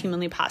ability as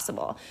humanly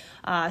possible.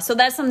 So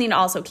that's something to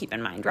also keep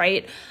in mind,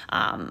 right?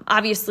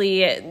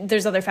 Obviously,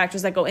 there's other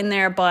factors that go in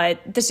there, but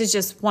this is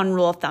just one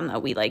rule of thumb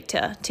that we like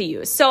to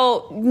use.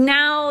 So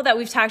now that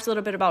we've talked a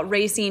little bit about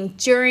racing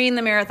during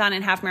the marathon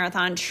and half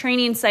marathon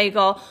training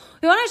cycle,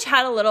 we want to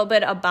chat a little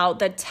bit about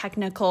the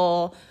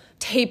technical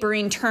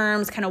tapering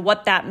terms, kind of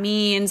what that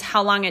means,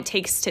 how long it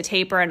takes to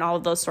taper, and all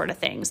of those sort of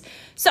things.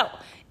 So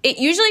it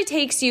usually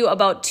takes you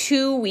about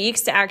 2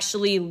 weeks to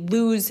actually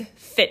lose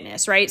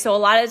fitness, right? So a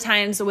lot of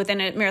times within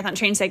a marathon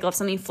training cycle, if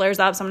something flares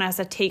up, someone has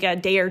to take a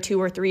day or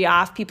 2 or 3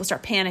 off, people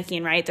start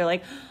panicking, right? They're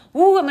like,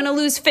 ooh, I'm going to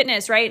lose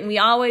fitness, right? And we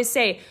always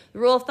say the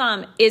rule of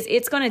thumb is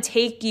it's going to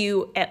take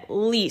you at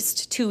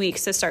least 2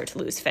 weeks to start to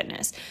lose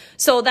fitness.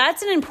 So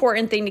that's an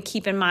important thing to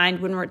keep in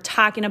mind when we're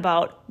talking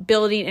about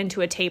building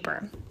into a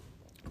taper.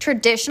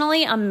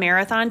 Traditionally, a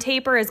marathon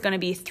taper is going to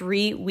be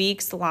 3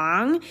 weeks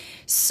long.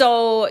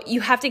 So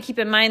you have to keep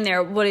in mind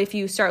there, what if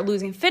you start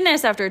losing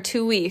fitness after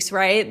 2 weeks,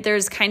 right?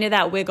 There's kind of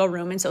that wiggle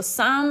room. And so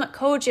some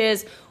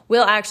coaches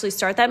will actually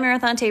start that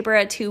marathon taper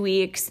at 2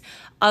 weeks.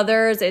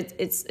 Others,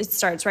 it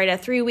starts right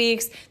at 3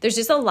 weeks. There's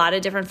just a lot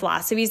of different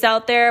philosophies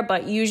out there,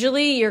 but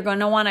usually you're going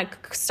to want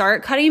to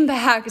start cutting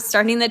back,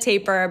 starting the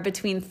taper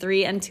between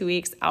 3 and 2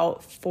 weeks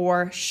out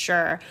for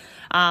sure.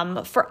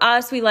 For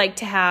us, we like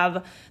to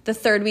have the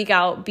third week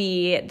out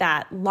be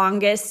that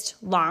longest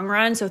long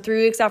run. So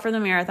 3 weeks out from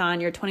the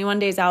marathon, you're 21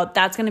 days out.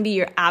 That's going to be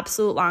your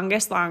absolute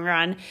longest long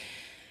run.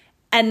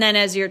 And then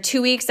as you're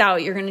 2 weeks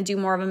out, you're going to do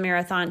more of a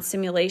marathon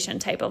simulation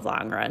type of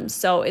long run.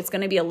 So it's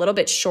going to be a little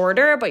bit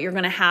shorter, but you're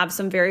going to have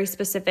some very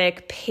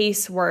specific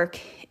pace work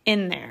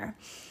in there.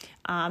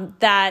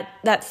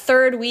 That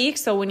third week,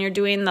 so when you're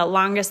doing the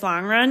longest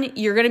long run,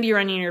 you're going to be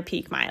running your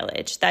peak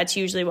mileage. That's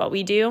usually what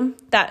we do.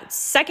 That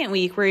second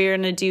week where you're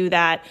going to do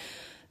that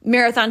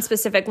marathon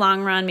specific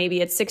long run, maybe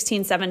it's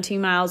 16,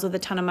 17 miles with a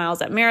ton of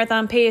miles at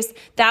marathon pace.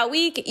 That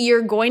week,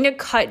 you're going to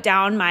cut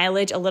down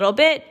mileage a little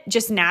bit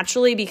just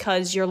naturally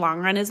because your long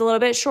run is a little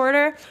bit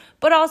shorter.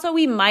 But also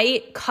we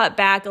might cut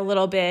back a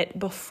little bit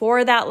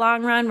before that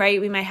long run,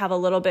 right? We might have a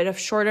little bit of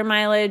shorter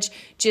mileage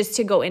just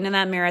to go into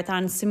that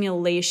marathon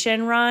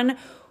simulation run,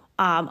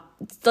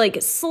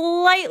 like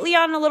slightly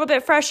on a little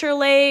bit fresher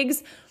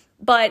legs,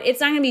 but it's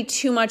not going to be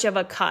too much of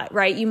a cut,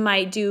 right? You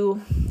might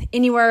do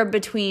anywhere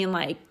between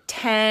like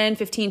 10,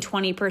 15,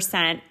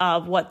 20%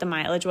 of what the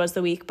mileage was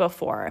the week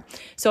before.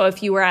 So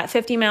if you were at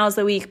 50 miles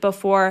the week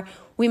before,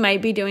 we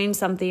might be doing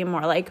something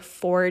more like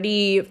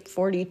 40,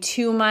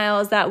 42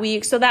 miles that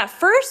week. So that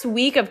first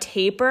week of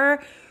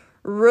taper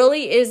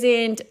really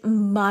isn't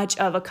much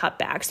of a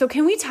cutback. So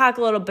can we talk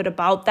a little bit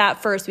about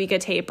that first week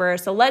of taper?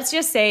 So let's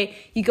just say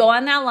you go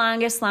on that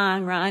longest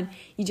long run,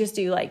 you just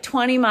do like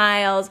 20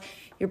 miles,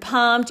 you're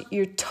pumped,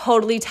 you're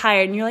totally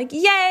tired, and you're like,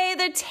 yay,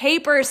 the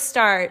taper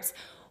starts.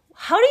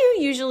 How do you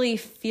usually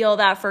feel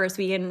that first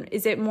week? And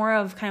is it more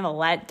of kind of a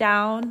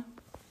letdown?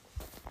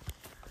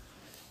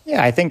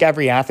 Yeah, I think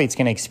every athlete's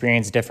going to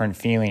experience different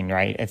feeling,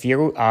 right? If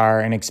you are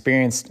an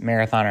experienced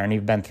marathoner and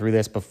you've been through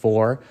this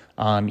before,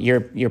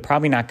 you're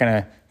probably not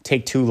going to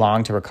take too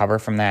long to recover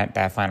from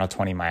that final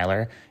 20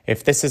 miler.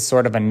 If this is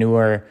sort of a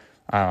newer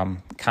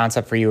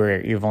concept for you,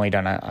 where you've only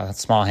done a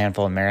small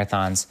handful of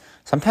marathons,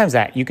 sometimes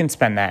that you can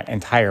spend that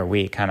entire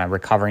week kind of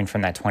recovering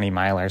from that 20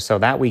 miler. So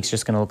that week's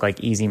just going to look like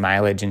easy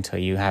mileage until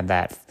you have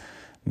that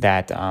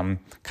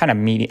kind of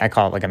medium, I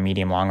call it like a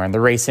medium long run, the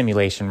race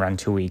simulation run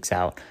 2 weeks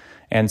out.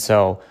 And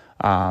so,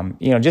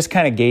 just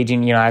kind of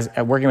gauging, as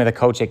working with a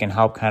coach, it can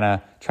help kind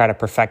of try to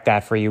perfect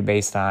that for you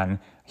based on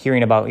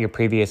hearing about your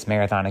previous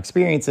marathon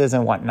experiences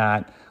and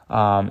whatnot.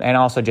 And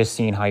also just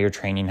seeing how your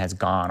training has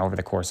gone over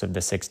the course of the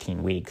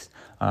 16 weeks.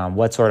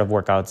 What sort of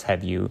workouts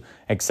have you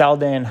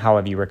excelled in? How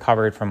have you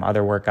recovered from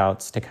other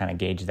workouts to kind of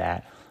gauge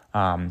that?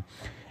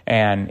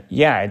 And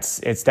yeah,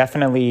 it's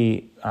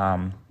definitely,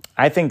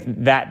 I think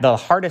that the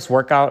hardest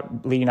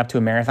workout leading up to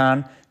a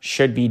marathon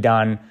should be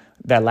done.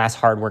 That last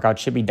hard workout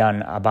should be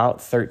done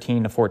about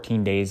 13 to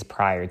 14 days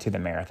prior to the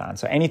marathon.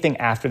 So anything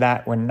after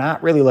that, we're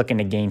not really looking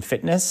to gain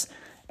fitness.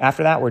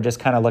 After that, we're just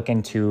kind of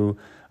looking to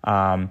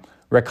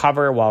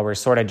recover while we're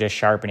sort of just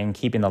sharpening,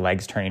 keeping the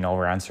legs turning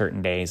over on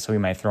certain days. So we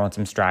might throw in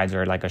some strides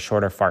or like a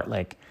shorter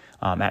fartlek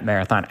at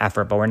marathon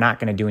effort, but we're not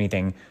going to do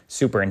anything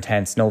super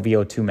intense, no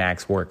VO2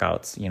 max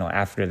workouts,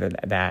 after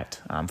that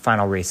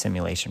final race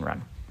simulation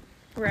run.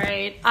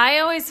 Right. I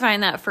always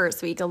find that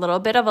first week a little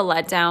bit of a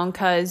letdown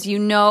because you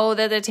know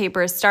that the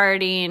taper is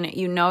starting,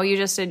 you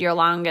just did your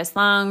longest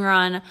long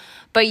run,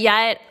 but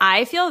yet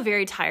I feel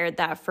very tired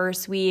that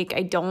first week.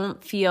 I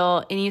don't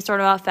feel any sort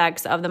of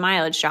effects of the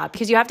mileage drop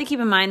because you have to keep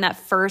in mind that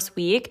first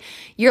week,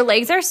 your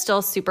legs are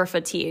still super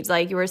fatigued.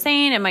 Like you were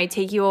saying, it might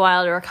take you a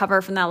while to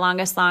recover from that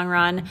longest long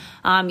run.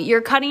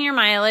 You're cutting your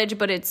mileage,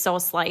 but it's so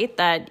slight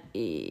that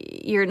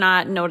you're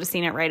not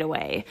noticing it right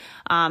away.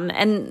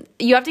 And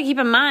you have to keep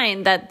in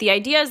mind that the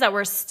idea is that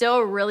we're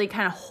still really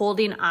kind of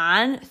holding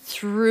on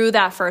through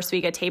that first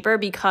week of taper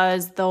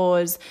because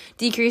those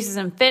decreases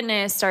in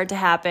fitness start to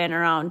happen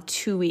around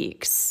 2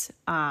 weeks.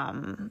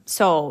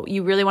 So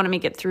you really want to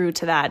make it through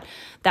to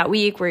that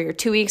week where you're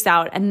 2 weeks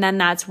out. And then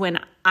that's when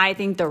I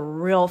think the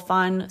real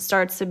fun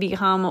starts to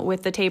become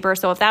with the taper.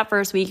 So if that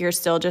first week you're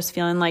still just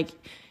feeling like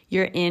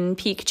you're in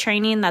peak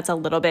training, that's a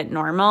little bit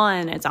normal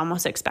and it's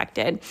almost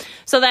expected.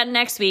 So that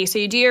next week, so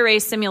you do your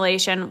race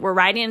simulation, we're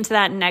riding into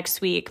that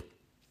next week.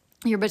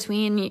 You're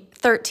between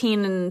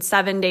 13 and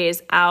 7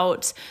 days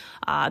out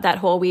that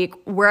whole week.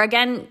 We're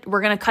going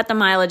to cut the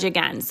mileage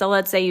again. So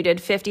let's say you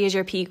did 50 as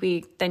your peak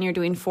week, then you're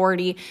doing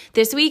 40.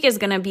 This week is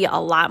going to be a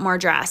lot more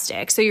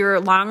drastic. So your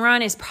long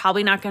run is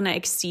probably not going to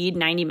exceed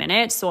 90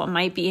 minutes. So it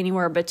might be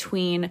anywhere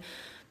between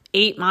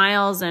 8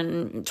 miles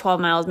and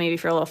 12 miles, maybe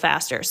if you're a little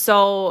faster.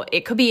 So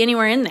it could be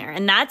anywhere in there.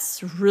 And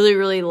that's really,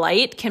 really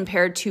light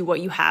compared to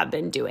what you have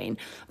been doing.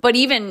 But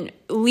even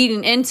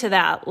leading into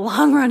that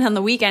long run on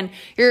the weekend,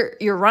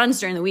 your runs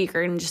during the week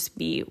are going to just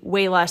be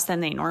way less than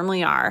they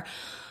normally are.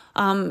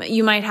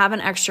 You might have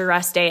an extra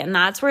rest day, and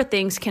that's where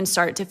things can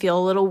start to feel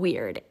a little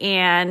weird.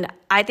 And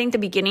I think the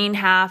beginning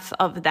half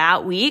of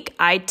that week,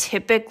 I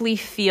typically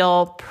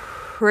feel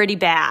pretty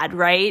bad,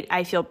 right?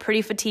 I feel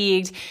pretty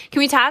fatigued. Can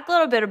we talk a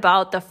little bit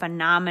about the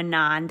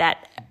phenomenon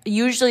that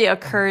usually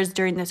occurs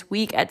during this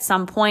week at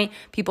some point?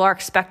 People are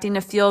expecting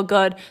to feel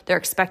good. They're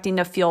expecting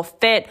to feel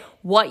fit.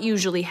 What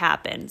usually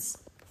happens?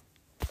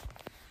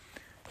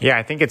 Yeah,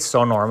 I think it's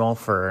so normal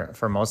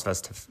for most of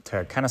us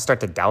to kind of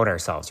start to doubt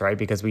ourselves, right?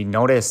 Because we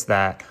notice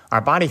that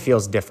our body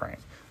feels different.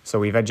 So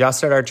we've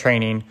adjusted our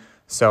training.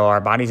 So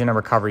our body's in a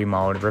recovery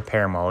mode,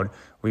 repair mode.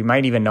 We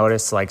might even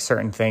notice like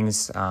certain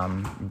things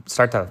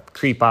start to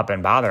creep up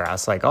and bother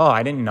us. Like, oh,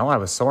 I didn't know I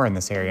was sore in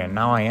this area, and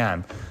now I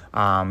am.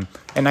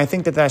 And I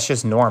think that that's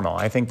just normal.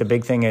 I think the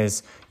big thing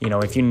is,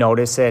 if you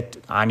notice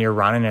it on your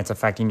run and it's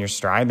affecting your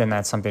stride, then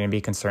that's something to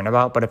be concerned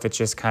about. But if it's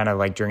just kind of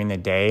like during the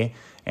day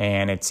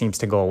and it seems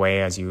to go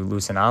away as you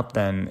loosen up,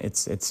 then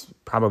it's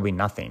probably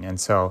nothing. And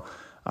so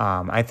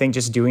I think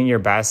just doing your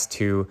best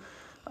to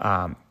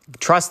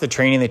trust the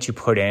training that you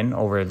put in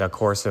over the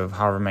course of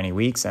however many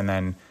weeks, and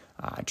then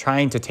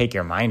trying to take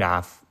your mind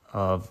off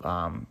of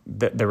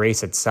the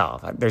race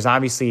itself. There's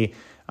obviously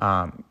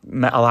a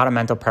lot of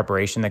mental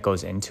preparation that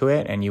goes into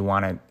it, and you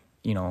want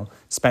to,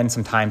 spend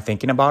some time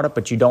thinking about it,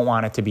 but you don't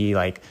want it to be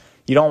like,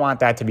 you don't want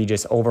that to be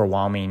just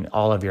overwhelming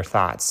all of your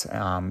thoughts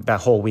that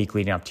whole week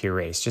leading up to your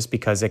race, just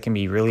because it can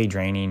be really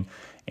draining,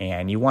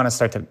 and you want to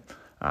start to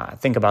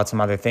think about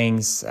some other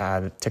things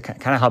to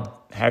kind of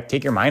help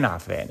take your mind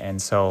off of it.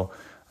 And so,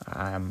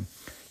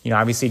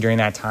 obviously during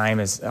that time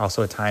is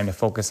also a time to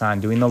focus on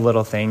doing the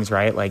little things,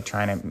 right? Like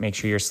trying to make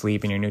sure your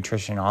sleep and your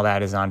nutrition, all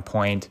that is on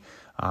point,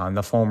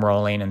 the foam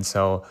rolling. And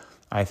so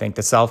I think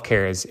the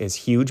self-care is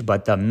huge,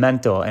 but the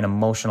mental and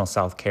emotional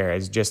self-care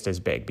is just as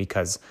big,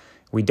 because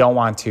we don't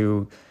want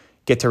to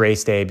get to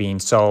race day being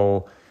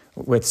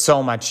with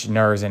so much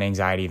nerves and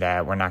anxiety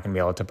that we're not going to be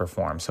able to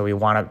perform. So we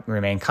want to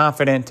remain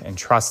confident and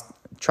trust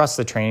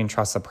the training,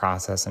 trust the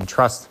process, and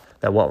trust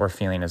that what we're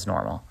feeling is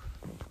normal.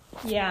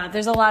 Yeah,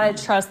 there's a lot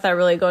of trust that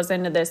really goes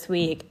into this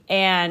week.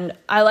 And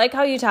I like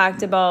how you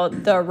talked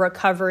about the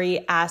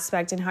recovery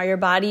aspect and how your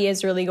body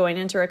is really going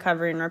into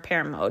recovery and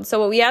repair mode. So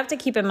what we have to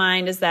keep in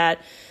mind is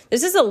that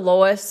this is the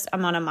lowest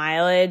amount of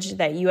mileage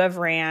that you have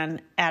ran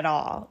at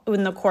all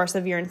in the course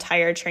of your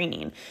entire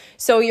training.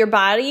 So your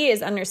body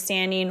is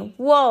understanding,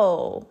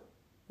 whoa,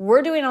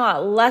 we're doing a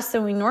lot less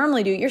than we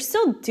normally do. You're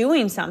still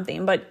doing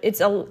something, but it's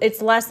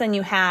less than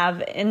you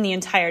have in the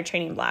entire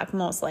training block,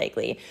 most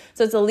likely.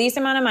 So it's the least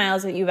amount of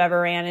miles that you've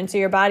ever ran. And so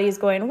your body is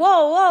going,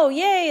 whoa,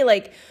 yay.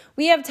 Like,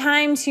 we have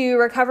time to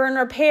recover and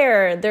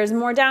repair. There's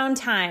more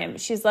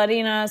downtime. He's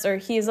letting us,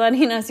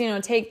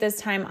 take this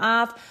time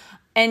off.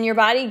 And your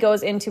body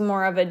goes into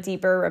more of a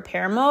deeper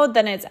repair mode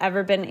than it's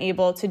ever been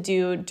able to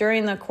do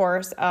during the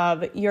course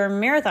of your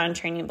marathon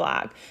training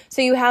block.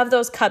 So you have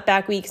those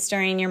cutback weeks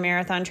during your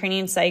marathon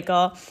training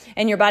cycle,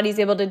 and your body's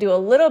able to do a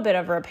little bit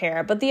of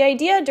repair. But the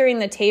idea during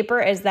the taper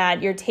is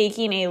that you're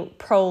taking a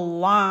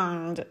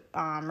prolonged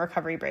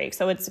recovery break.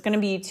 So it's going to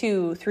be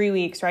 2-3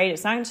 weeks, right?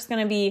 It's not just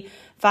going to be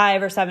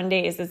 5 or 7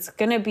 days. It's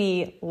going to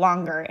be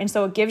longer. And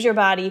so it gives your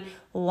body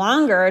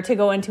longer to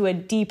go into a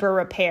deeper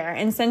repair.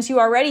 And since you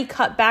already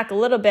cut back a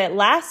little bit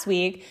last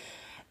week,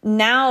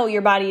 now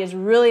your body is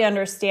really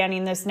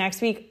understanding this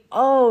next week.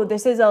 Oh,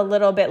 this is a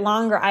little bit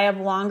longer. I have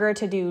longer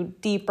to do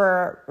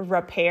deeper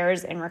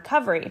repairs and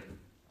recovery.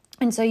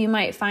 And so you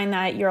might find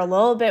that you're a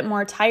little bit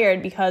more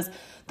tired because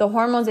the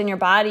hormones in your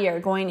body are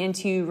going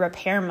into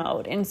repair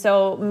mode. And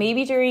so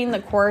maybe during the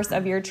course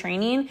of your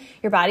training,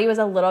 your body was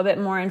a little bit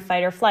more in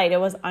fight or flight. It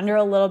was under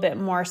a little bit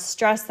more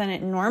stress than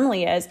it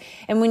normally is.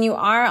 And when you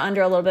are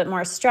under a little bit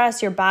more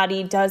stress, your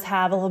body does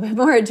have a little bit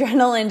more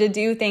adrenaline to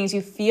do things.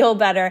 You feel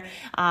better,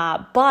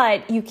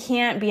 but you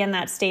can't be in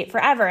that state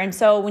forever. And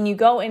so when you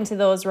go into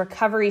those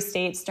recovery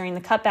states during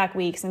the cutback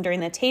weeks and during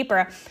the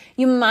taper,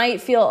 you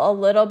might feel a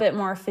little bit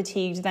more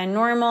fatigued than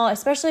normal,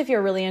 especially if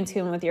you're really in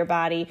tune with your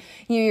body.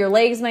 Your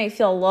legs might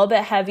feel a little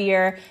bit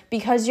heavier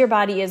because your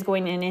body is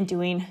going in and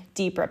doing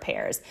deep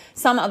repairs.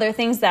 Some other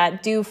things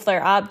that do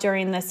flare up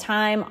during this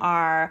time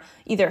are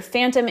either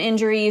phantom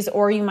injuries,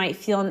 or you might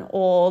feel an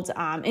old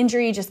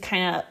injury just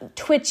kind of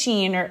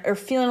twitching or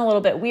feeling a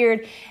little bit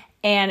weird.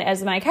 And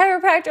as my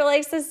chiropractor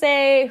likes to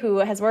say, who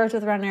has worked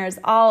with runners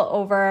all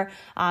over,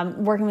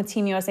 working with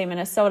Team USA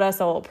Minnesota,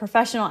 so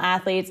professional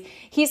athletes,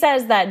 he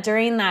says that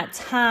during that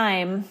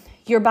time,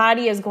 your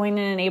body is going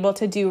in and able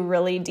to do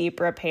really deep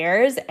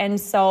repairs. And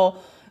so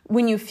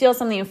when you feel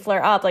something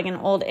flare up, like an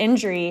old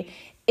injury,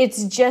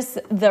 it's just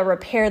the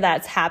repair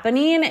that's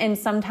happening. And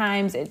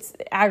sometimes it's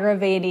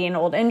aggravating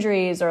old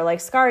injuries or like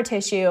scar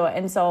tissue.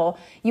 And so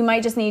you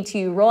might just need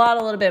to roll out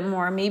a little bit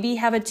more, maybe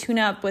have a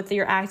tune-up with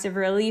your active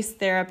release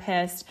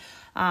therapist.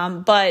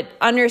 But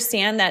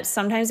understand that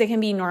sometimes it can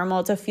be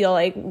normal to feel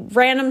like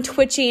random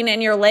twitching in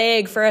your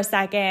leg for a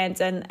second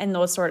and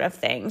those sort of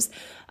things.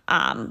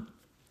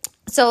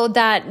 So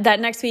that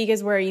next week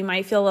is where you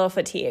might feel a little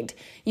fatigued.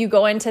 You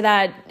go into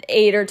that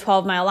 8 or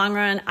 12 mile long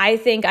run. I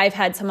think I've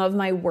had some of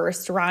my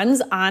worst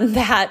runs on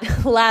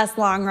that last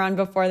long run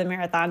before the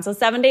marathon. So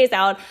 7 days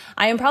out,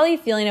 I am probably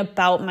feeling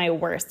about my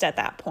worst at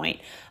that point.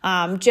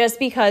 Just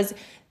because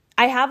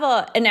I have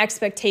an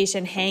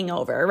expectation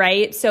hangover,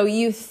 right? So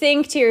you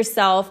think to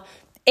yourself,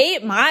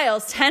 8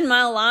 miles,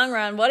 10-mile long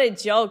run, what a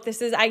joke.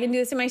 I can do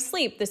this in my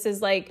sleep. This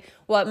is like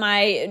what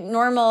my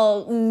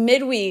normal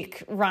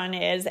midweek run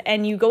is.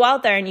 And you go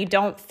out there and you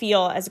don't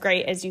feel as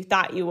great as you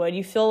thought you would.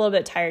 You feel a little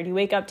bit tired. You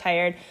wake up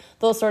tired,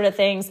 those sort of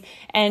things.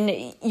 And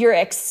you're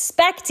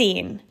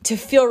expecting to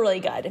feel really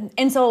good.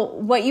 And so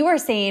what you are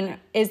saying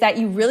is that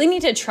you really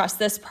need to trust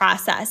this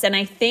process. And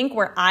I think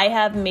where I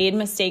have made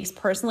mistakes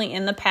personally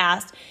in the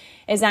past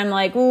is I'm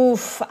like,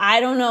 oof,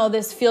 I don't know.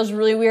 This feels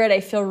really weird.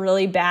 I feel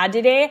really bad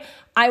today.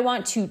 I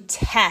want to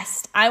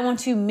test. I want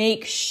to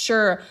make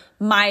sure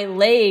my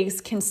legs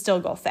can still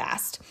go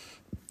fast.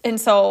 And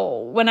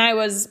so when I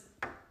was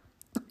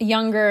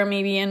younger,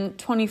 maybe in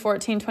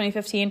 2014,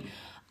 2015,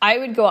 I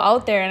would go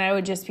out there and I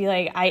would just be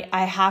like,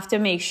 I have to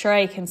make sure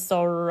I can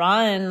still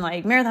run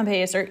like marathon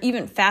pace or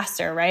even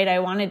faster, right? I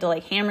wanted to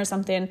like hammer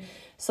something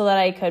so that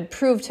I could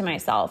prove to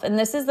myself. And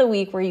this is the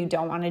week where you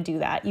don't want to do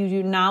that. You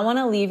do not want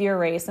to leave your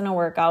race in a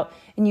workout,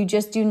 and you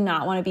just do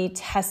not want to be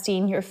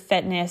testing your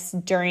fitness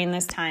during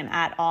this time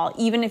at all.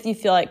 Even if you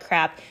feel like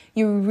crap,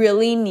 you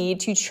really need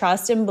to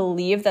trust and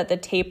believe that the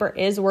taper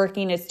is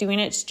working, it's doing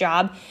its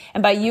job.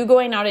 And by you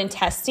going out and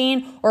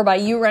testing, or by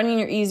you running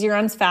your easy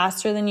runs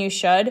faster than you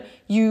should,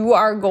 you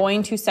are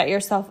going to set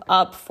yourself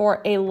up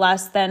for a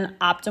less than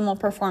optimal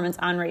performance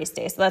on race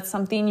day. So that's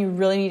something you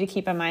really need to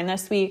keep in mind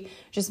this week.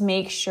 Just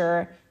make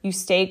sure you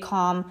stay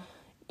calm.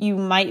 You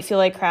might feel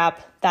like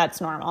crap.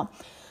 That's normal.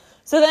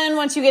 So then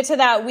once you get to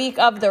that week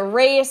of the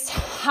race,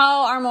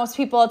 how are most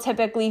people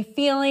typically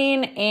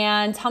feeling?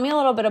 And tell me a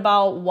little bit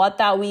about what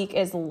that week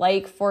is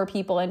like for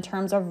people in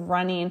terms of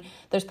running.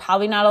 There's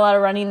probably not a lot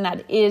of running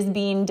that is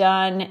being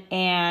done.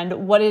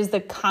 And what is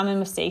the common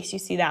mistakes you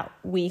see that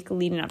week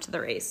leading up to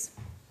the race?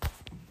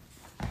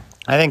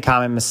 I think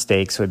common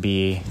mistakes would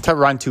be to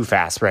run too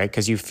fast, right?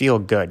 Because you feel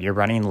good. You're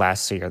running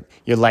less, so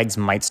your legs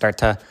might start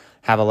to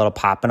have a little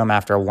pop in them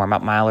after a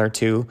warm-up mile or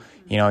two.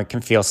 You know, it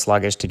can feel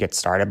sluggish to get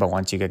started, but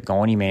once you get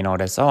going, you may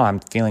notice, oh, I'm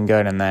feeling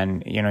good. And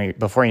then, you know,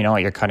 before you know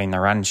it, you're cutting the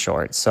run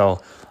short.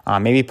 So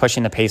maybe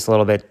pushing the pace a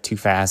little bit too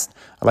fast.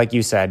 Like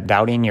you said,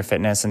 doubting your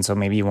fitness. And so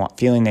maybe you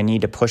feeling the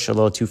need to push a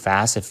little too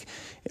fast. If,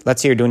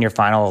 let's say you're doing your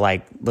final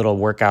like little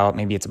workout,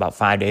 maybe it's about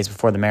 5 days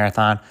before the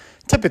marathon.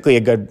 Typically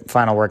a good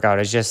final workout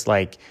is just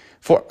like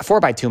 4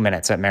 by 2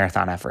 minutes at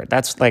marathon effort.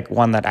 That's like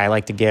one that I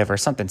like to give, or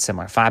something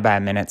similar, 5 by a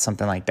minute,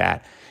 something like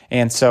that.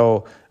 And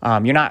so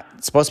you're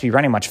not supposed to be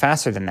running much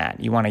faster than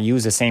that. You want to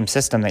use the same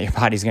system that your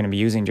body's going to be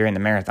using during the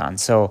marathon.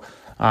 So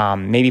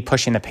maybe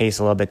pushing the pace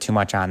a little bit too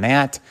much on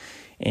that.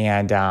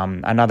 And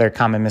another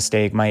common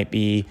mistake might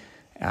be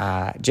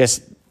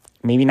just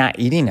maybe not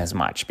eating as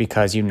much,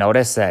 because you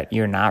notice that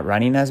you're not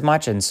running as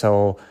much. And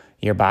so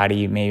your body,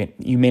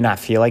 you may not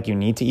feel like you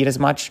need to eat as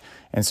much.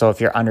 And so if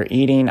you're under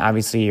eating,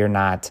 obviously you're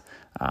not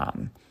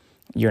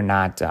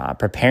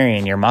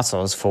preparing your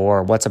muscles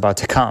for what's about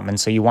to come. And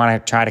so you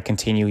want to try to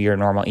continue your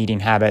normal eating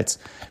habits,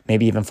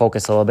 maybe even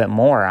focus a little bit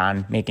more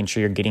on making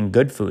sure you're getting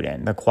good food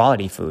in, the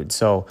quality food.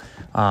 So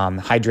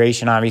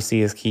hydration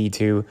obviously is key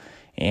too,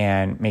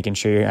 and making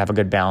sure you have a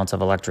good balance of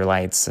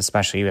electrolytes,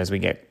 especially as we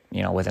get,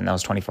 within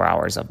those 24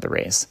 hours of the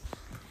race.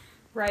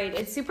 Right.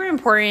 It's super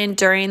important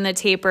during the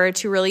taper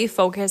to really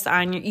focus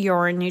on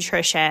your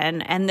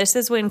nutrition. And this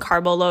is when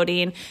carbo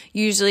loading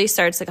usually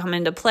starts to come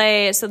into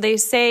play. So they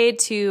say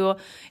to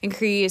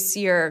increase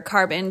your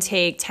carb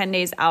intake 10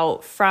 days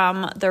out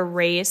from the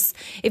race.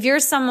 If you're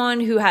someone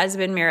who has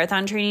been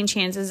marathon training,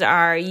 chances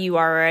are you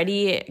are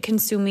already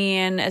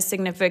consuming a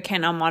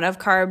significant amount of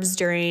carbs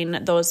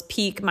during those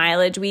peak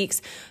mileage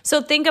weeks.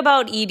 So think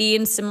about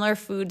eating similar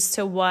foods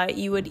to what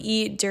you would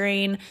eat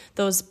during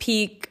those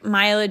peak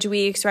mileage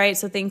weeks, right?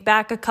 So think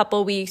back a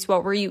couple weeks,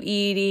 what were you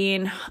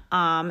eating?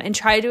 And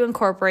try to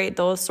incorporate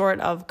those sort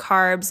of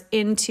carbs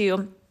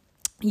into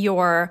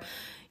your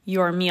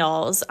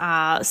meals.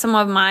 Some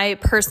of my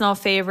personal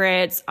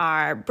favorites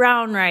are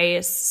brown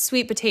rice,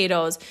 sweet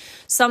potatoes,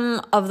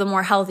 some of the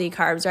more healthy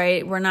carbs,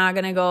 right? We're not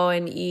going to go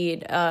and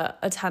eat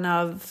a ton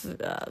of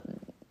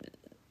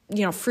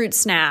fruit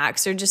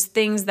snacks, or just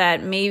things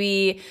that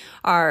maybe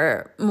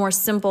are more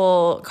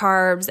simple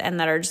carbs and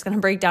that are just going to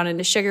break down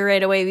into sugar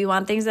right away. We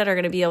want things that are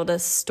going to be able to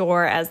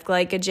store as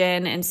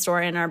glycogen and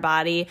store in our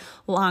body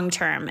long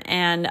term.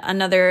 And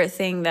another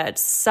thing that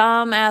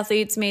some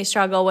athletes may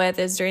struggle with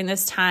is during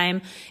this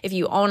time, if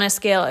you own a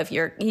scale, if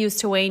you're used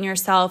to weighing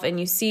yourself and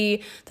you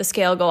see the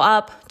scale go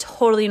up,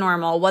 totally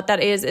normal. What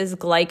that is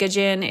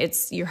glycogen.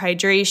 It's your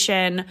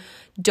hydration.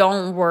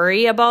 Don't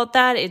worry about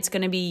that. It's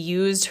going to be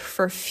used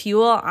for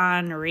fuel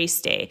on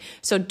race day.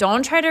 So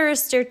don't try to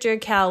restrict your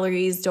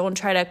calories. Don't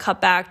try to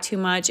cut back too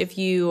much if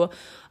you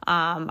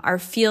are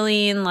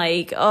feeling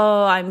like,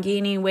 oh, I'm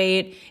gaining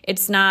weight.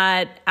 It's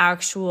not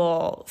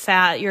actual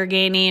fat you're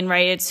gaining,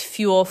 right? It's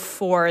fuel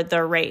for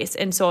the race.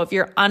 And so if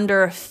you're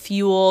under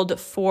fueled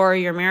for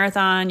your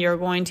marathon, you're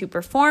going to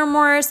perform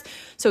worse.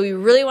 So we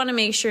really want to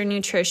make sure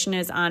nutrition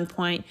is on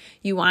point.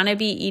 You want to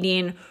be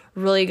eating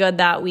really good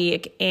that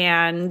week,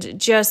 and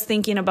just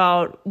thinking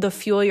about the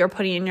fuel you're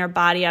putting in your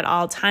body at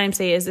all times.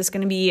 Say, is this going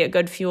to be a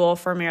good fuel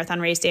for marathon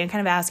race day? And kind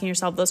of asking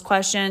yourself those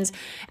questions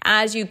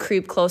as you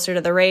creep closer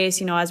to the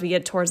race. As we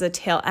get towards the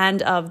tail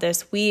end of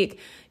this week,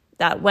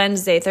 that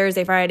Wednesday,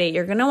 Thursday, Friday,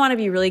 you're going to want to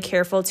be really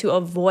careful to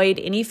avoid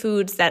any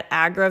foods that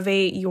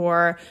aggravate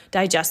your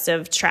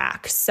digestive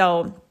tract.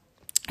 So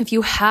if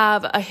you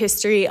have a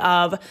history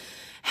of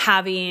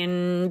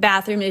having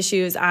bathroom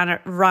issues on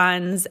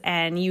runs,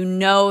 and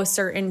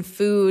certain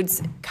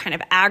foods kind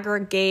of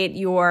aggregate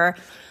your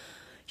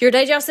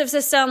digestive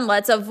system,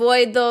 let's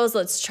avoid those.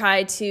 Let's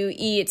try to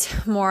eat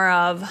more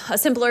of a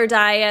simpler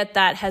diet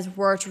that has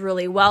worked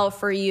really well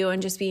for you,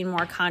 and just being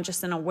more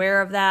conscious and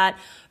aware of that.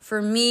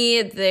 For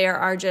me, there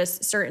are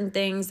just certain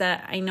things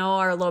that I know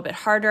are a little bit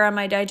harder on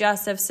my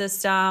digestive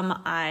system.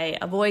 I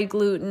avoid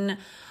gluten.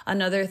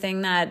 Another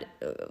thing that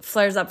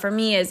flares up for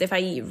me is if I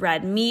eat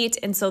red meat.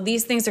 And so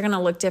these things are going to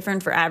look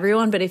different for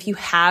everyone. But if you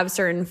have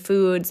certain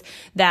foods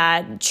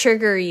that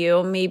trigger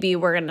you, maybe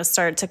we're going to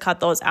start to cut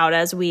those out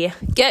as we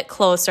get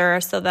closer,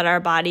 so that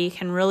our body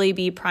can really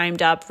be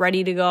primed up,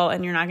 ready to go,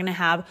 and you're not going to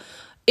have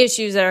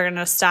issues that are going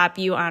to stop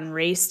you on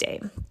race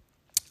day.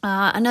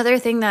 Another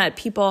thing that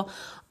people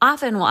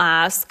often will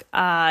ask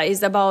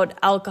is about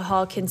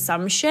alcohol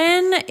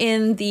consumption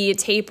in the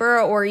taper,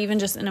 or even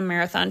just in a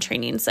marathon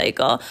training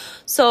cycle.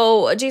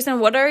 So,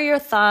 Jason, what are your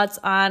thoughts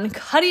on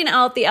cutting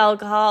out the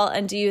alcohol,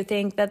 and do you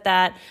think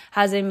that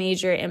has a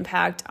major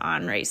impact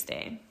on race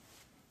day?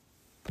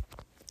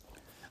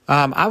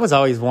 I was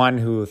always one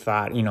who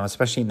thought,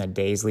 especially in the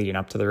days leading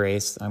up to the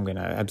race, I'm going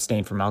to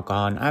abstain from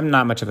alcohol. And I'm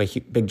not much of a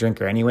big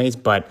drinker anyways,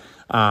 but,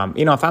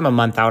 if I'm a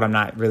month out, I'm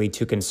not really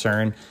too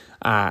concerned.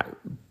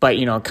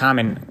 But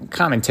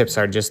common tips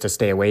are just to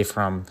stay away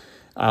from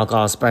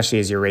alcohol, especially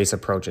as your race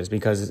approaches,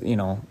 because,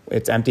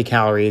 it's empty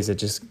calories. It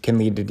just can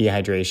lead to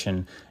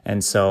dehydration.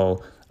 And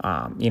so,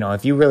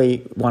 if you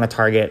really want to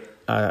target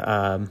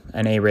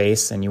an A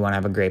race and you want to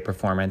have a great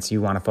performance, you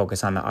want to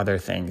focus on the other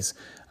things.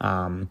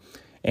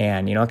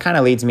 It kind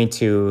of leads me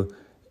to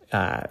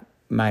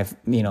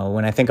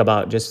when I think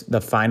about just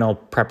the final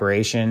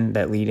preparation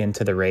that lead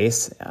into the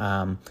race,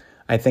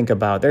 I think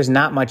about there's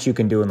not much you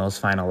can do in those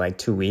final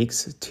 2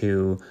 weeks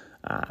to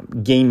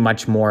gain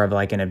much more of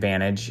an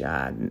advantage.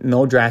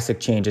 No drastic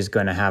change is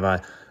going to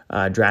have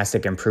a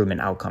drastic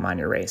improvement outcome on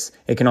your race.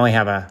 It can only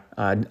have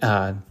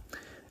a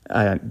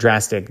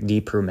drastic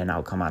deprovement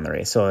outcome on the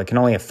race. So it can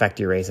only affect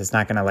your race. It's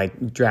not going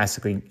to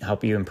drastically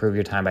help you improve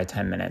your time by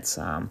 10 minutes.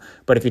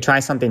 But if you try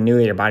something new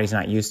that your body's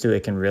not used to,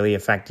 it can really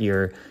affect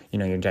your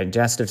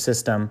digestive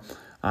system.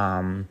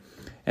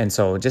 And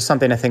so just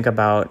something to think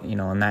about,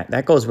 and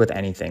that goes with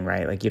anything,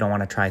 right? You don't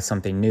want to try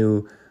something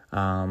new,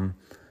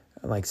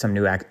 like some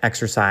new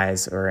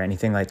exercise or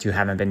anything that you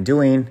haven't been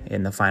doing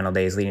in the final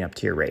days leading up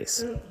to your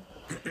race.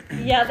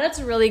 Yeah, that's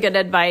really good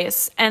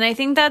advice. And I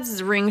think that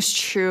rings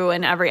true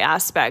in every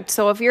aspect.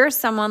 So if you're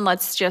someone,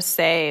 let's just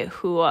say,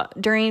 who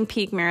during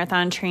peak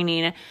marathon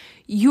training,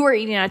 you are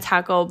eating at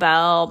Taco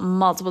Bell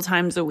multiple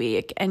times a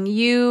week, and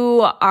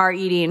you are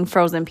eating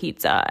frozen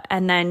pizza,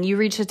 and then you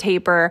reach a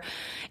taper,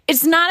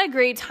 it's not a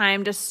great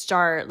time to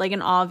start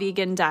an all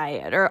vegan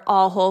diet or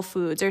all whole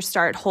foods, or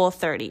start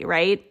Whole30,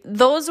 right?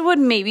 Those would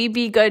maybe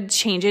be good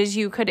changes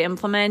you could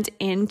implement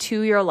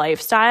into your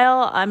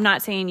lifestyle. I'm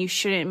not saying you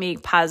shouldn't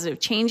make positive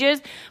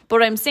changes,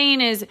 but what I'm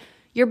saying is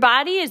your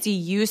body is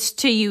used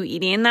to you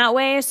eating that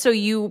way, so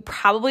you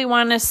probably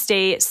want to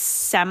stay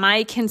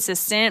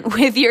semi-consistent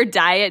with your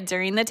diet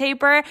during the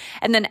taper,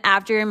 and then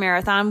after your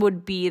marathon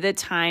would be the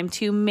time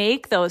to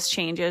make those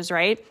changes,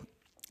 right?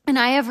 And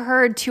I have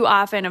heard too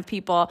often of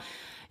people,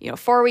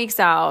 4 weeks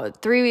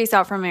out, 3 weeks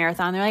out from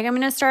marathon, they're like, I'm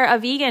going to start a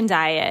vegan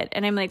diet.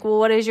 And I'm like, well,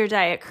 what is your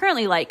diet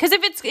currently like? Because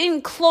if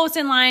it's close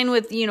in line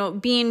with,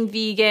 being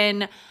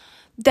vegan,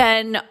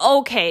 then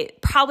okay,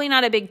 probably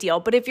not a big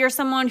deal. But if you're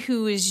someone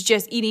who is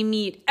just eating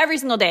meat every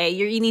single day,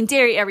 you're eating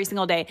dairy every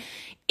single day,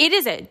 it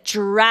is a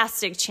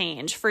drastic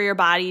change for your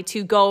body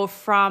to go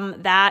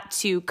from that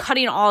to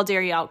cutting all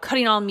dairy out,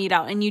 cutting all meat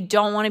out. And you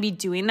don't want to be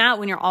doing that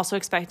when you're also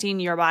expecting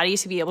your body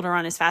to be able to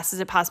run as fast as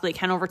it possibly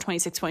can over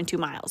 26.2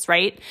 miles,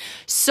 right?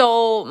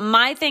 So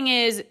my thing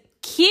is,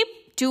 keep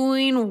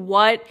doing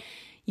what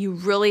you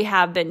really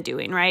have been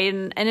doing, right?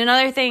 And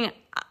another thing,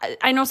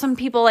 I know some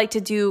people like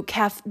to do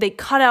they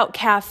cut out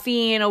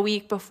caffeine a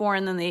week before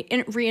and then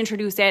they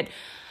reintroduce it.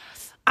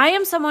 I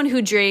am someone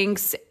who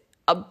drinks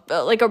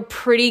a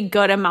pretty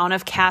good amount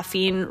of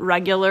caffeine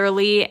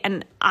regularly.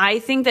 And I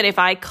think that if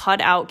I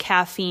cut out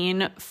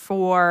caffeine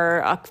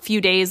for a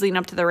few days leading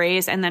up to the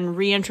race and then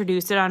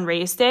reintroduce it on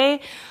race day,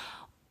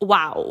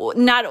 wow,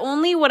 not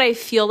only would I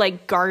feel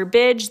like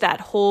garbage that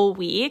whole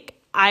week,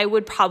 I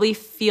would probably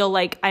feel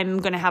like I'm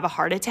going to have a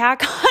heart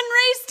attack on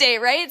race day,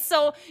 right?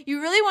 So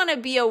you really want to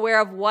be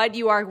aware of what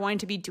you are going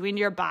to be doing to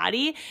your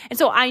body. And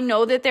so I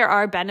know that there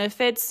are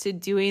benefits to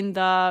doing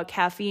the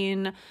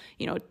caffeine,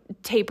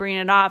 tapering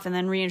it off and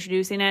then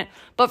reintroducing it.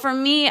 But for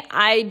me,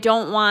 I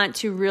don't want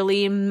to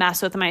really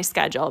mess with my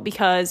schedule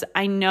because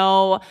I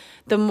know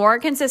the more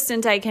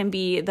consistent I can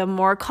be, the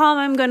more calm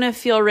I'm going to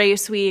feel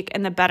race week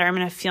and the better I'm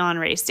going to feel on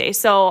race day.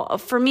 So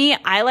for me,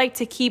 I like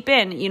to keep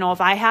in,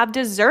 if I have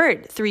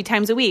dessert 3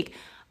 times a week,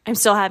 I'm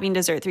still having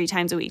dessert 3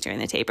 times a week during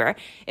the taper.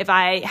 If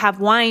I have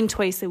wine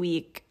twice a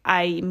week,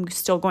 I'm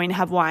still going to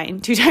have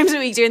wine 2 times a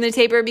week during the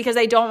taper because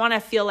I don't want to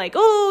feel like,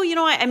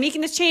 I'm making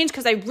this change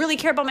because I really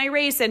care about my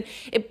race, and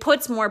it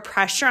puts more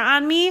pressure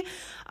on me.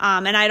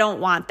 And I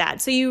don't want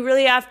that. So you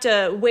really have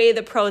to weigh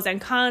the pros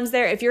and cons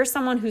there. If you're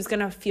someone who's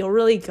going to feel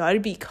really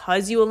good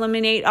because you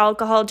eliminate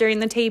alcohol during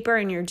the taper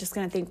and you're just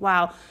going to think,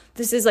 wow,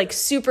 this is like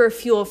super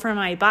fuel for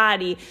my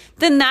body,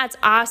 then that's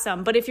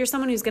awesome. But if you're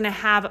someone who's going to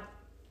have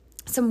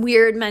some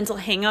weird mental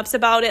hangups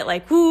about it,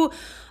 like,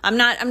 I'm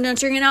not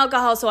drinking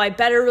alcohol, so I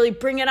better really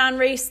bring it on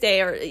race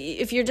day. Or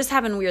if you're just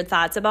having weird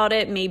thoughts about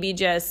it, maybe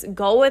just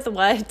go with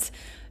what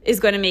is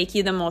going to make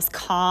you the most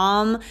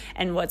calm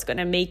and what's going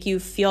to make you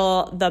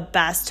feel the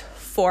best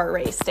for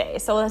race day.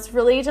 So that's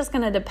really just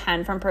going to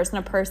depend from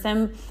person to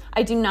person.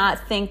 I do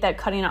not think that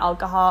cutting out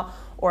alcohol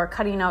or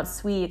cutting out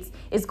sweets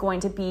is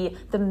going to be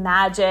the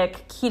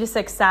magic key to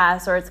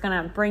success, or it's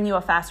going to bring you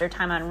a faster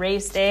time on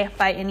race day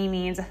by any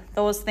means.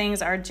 Those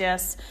things are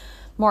just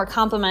more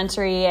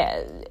complementary.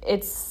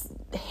 It's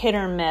hit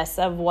or miss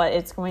of what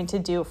it's going to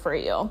do for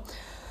you.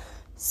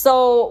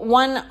 So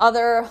one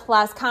other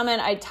last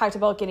comment, I talked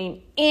about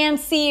getting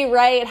antsy,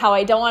 right? How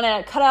I don't want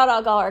to cut out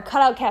alcohol or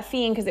cut out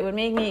caffeine because it would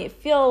make me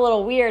feel a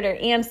little weird or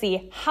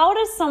antsy. How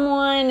does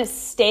someone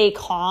stay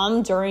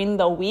calm during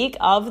the week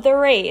of the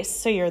race?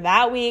 So you're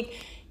that week,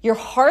 you're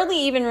hardly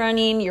even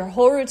running, your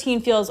whole routine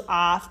feels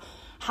off.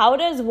 How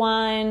does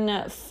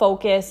one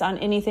focus on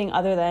anything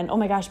other than, oh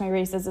my gosh, my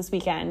race is this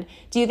weekend?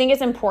 Do you think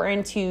it's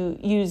important to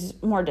use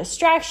more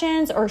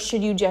distractions, or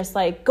should you just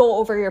go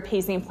over your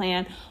pacing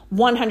plan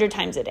 100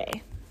 times a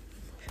day?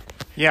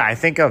 Yeah, I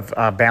think of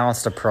a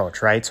balanced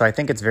approach, right? So I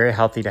think it's very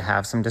healthy to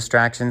have some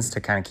distractions to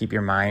kind of keep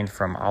your mind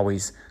from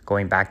always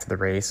going back to the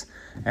race.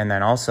 And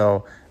then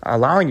also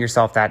allowing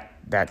yourself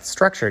that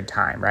structured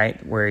time,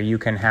 right? Where you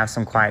can have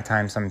some quiet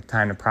time, some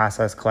time to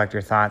process, collect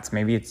your thoughts.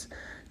 Maybe it's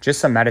just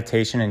some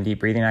meditation and deep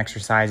breathing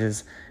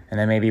exercises. And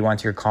then maybe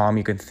once you're calm,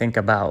 you could think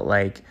about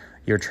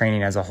your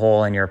training as a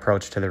whole and your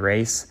approach to the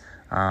race.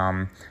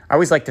 I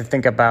always like to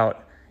think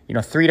about,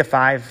 3 to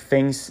 5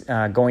 things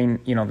going,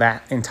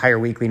 that entire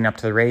week leading up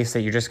to the race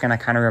that you're just going to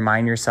kind of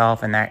remind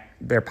yourself, and that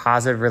they're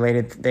positive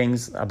related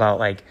things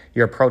about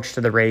your approach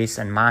to the race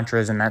and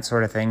mantras and that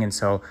sort of thing. And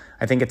so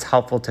I think it's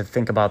helpful to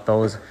think about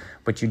those,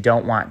 but you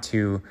don't want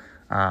to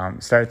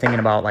start thinking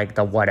about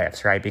the what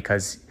ifs, right?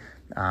 Because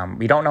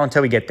we don't know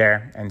until we get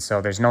there. And so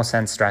there's no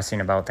sense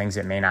stressing about things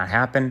that may not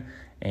happen,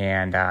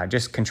 and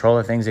just control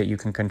the things that you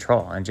can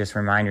control and just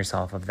remind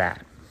yourself of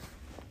that.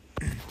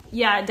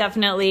 Yeah,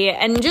 definitely.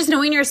 And just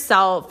knowing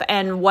yourself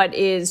and what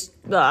is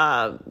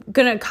going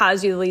to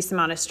cause you the least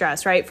amount of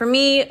stress, right? For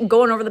me,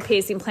 going over the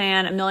pacing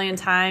plan a million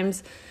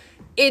times,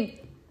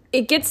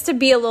 it gets to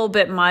be a little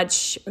bit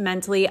much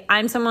mentally.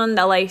 I'm someone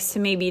that likes to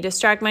maybe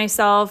distract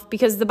myself,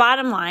 because the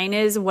bottom line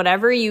is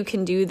whatever you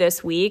can do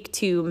this week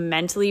to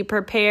mentally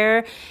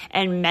prepare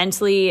and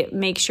mentally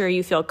make sure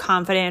you feel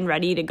confident and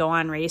ready to go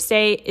on race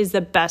day is the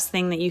best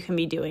thing that you can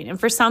be doing. And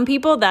for some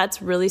people,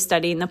 that's really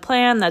studying the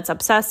plan, that's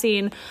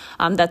obsessing,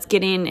 that's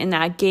getting in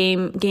that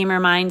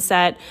gamer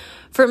mindset.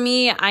 For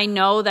me, I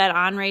know that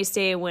on race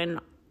day,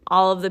 when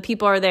all of the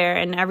people are there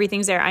and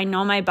everything's there, I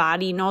know my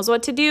body knows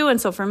what to do.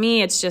 And so for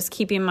me, it's just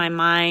keeping my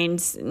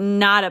mind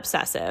not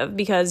obsessive,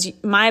 because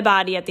my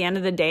body at the end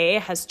of the day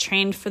has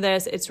trained for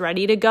this. It's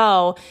ready to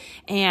go.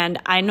 And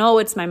I know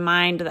it's my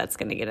mind that's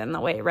going to get in the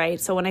way, right?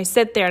 So when I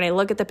sit there and I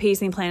look at the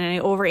pacing plan and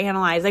I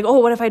overanalyze,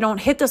 what if I don't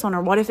hit this one?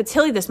 Or what if it's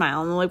hilly this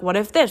mile? And what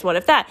if this? What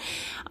if that?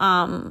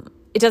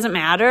 It doesn't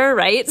matter,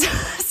 right?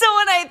 So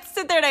when I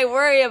sit there and I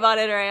worry about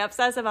it or I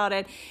obsess about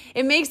it,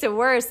 it makes it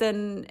worse.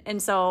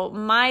 And so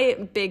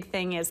my big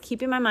thing is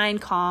keeping my mind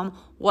calm.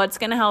 What's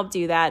going to help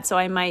do that? So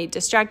I might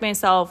distract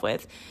myself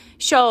with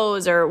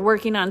shows or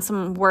working on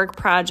some work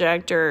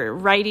project or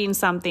writing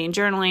something,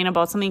 journaling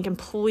about something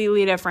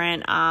completely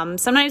different.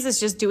 Sometimes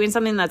it's just doing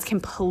something that's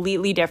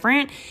completely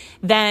different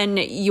than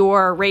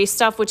your race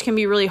stuff, which can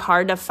be really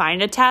hard to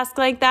find a task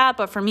like that.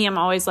 But for me, I'm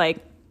always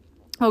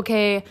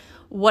okay,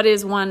 what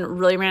is one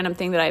really random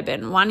thing that I've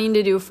been wanting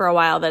to do for a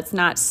while that's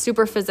not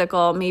super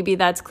physical? Maybe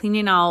that's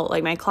cleaning out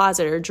my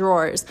closet or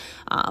drawers,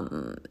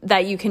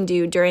 that you can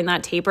do during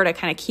that taper to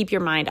kind of keep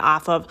your mind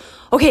off of,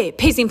 okay,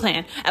 pacing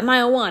plan at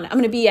mile 1, I'm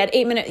going to be at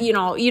 8 minutes.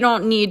 You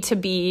don't need to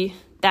be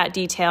that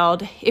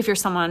detailed if you're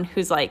someone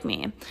who's like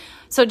me.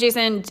 So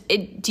Jason,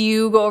 do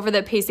you go over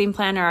the pacing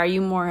plan, or are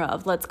you more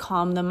of let's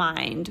calm the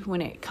mind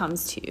when it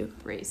comes to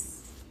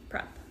race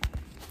prep?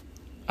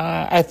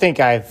 I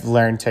think I've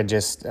learned to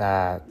just,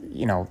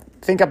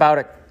 think about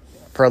it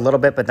for a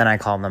little bit, but then I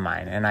calm the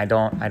mind and I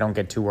don't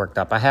get too worked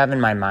up. I have in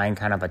my mind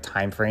kind of a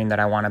time frame that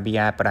I want to be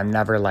at, but I'm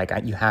never like,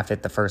 you have to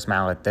hit the first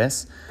mile at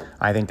this.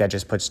 I think that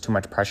just puts too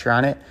much pressure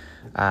on it.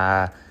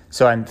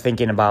 So I'm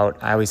thinking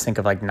about, I always think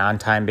of like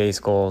non-time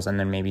based goals and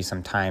then maybe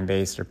some time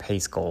based or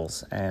pace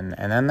goals. And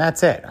then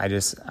that's it. I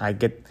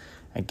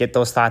get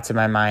those thoughts in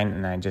my mind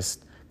and I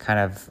just kind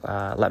of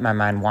let my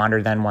mind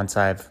wander then once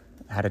I've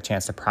had a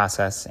chance to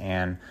process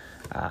and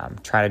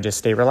try to just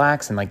stay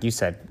relaxed. And like you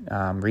said,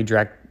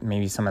 redirect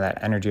maybe some of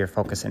that energy or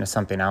focus into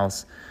something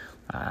else.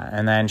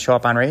 And then show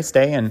up on race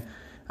day and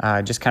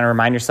just kind of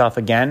remind yourself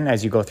again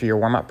as you go through your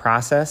warm-up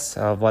process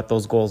of what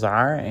those goals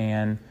are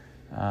and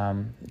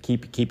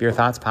keep your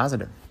thoughts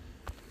positive.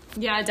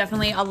 Yeah,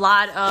 definitely. A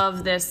lot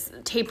of this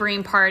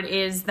tapering part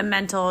is the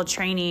mental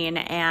training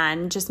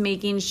and just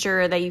making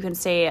sure that you can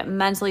stay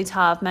mentally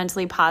tough,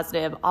 mentally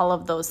positive, all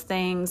of those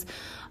things.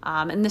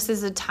 And this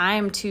is a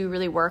time to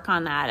really work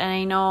on that. And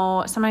I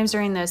know sometimes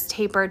during this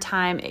taper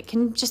time, it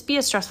can just be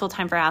a stressful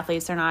time for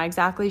athletes. They're not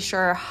exactly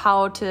sure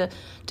how to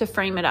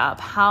frame it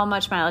up, how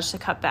much mileage to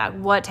cut back,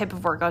 what type of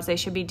workouts they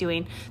should be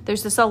doing.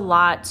 There's just a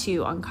lot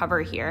to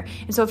uncover here.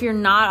 And so if you're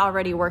not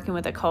already working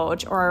with a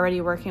coach or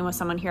already working with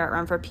someone here at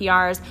Run for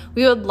PRs,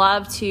 we would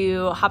love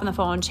to hop on the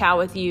phone, chat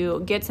with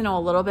you, get to know a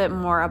little bit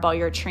more about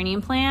your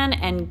training plan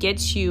and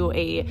get you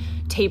a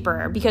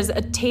taper, because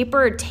a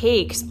taper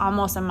takes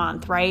almost a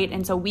month, right?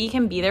 And so we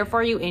can be there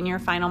for you in your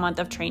final month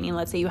of training.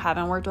 Let's say you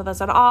haven't worked with us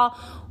at all.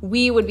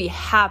 We would be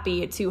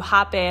happy to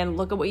hop in,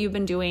 look at what you've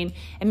been doing,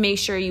 and make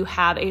sure you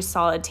have a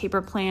solid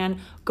taper plan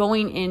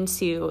going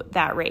into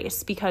that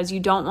race, because you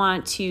don't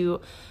want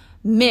to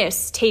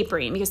miss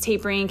tapering, because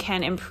tapering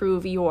can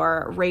improve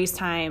your race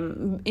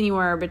time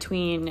anywhere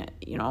between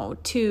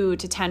 2 to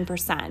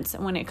 10%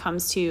 when it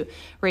comes to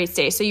race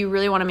day. So you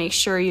really want to make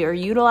sure you're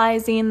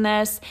utilizing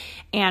this,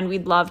 and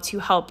we'd love to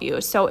help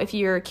you. So if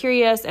you're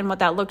curious and what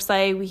that looks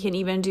like, we can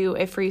even do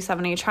a free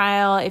 7-day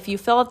trial. If you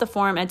fill out the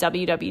form at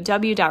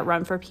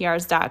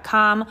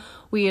www.runforprs.com,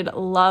 we'd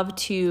love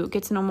to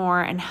get to know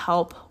more and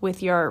help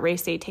with your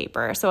race day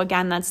taper. So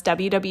again, that's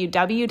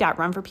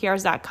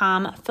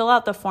www.runforprs.com. Fill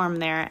out the form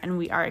there, and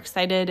we are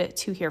excited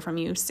to hear from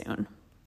you soon.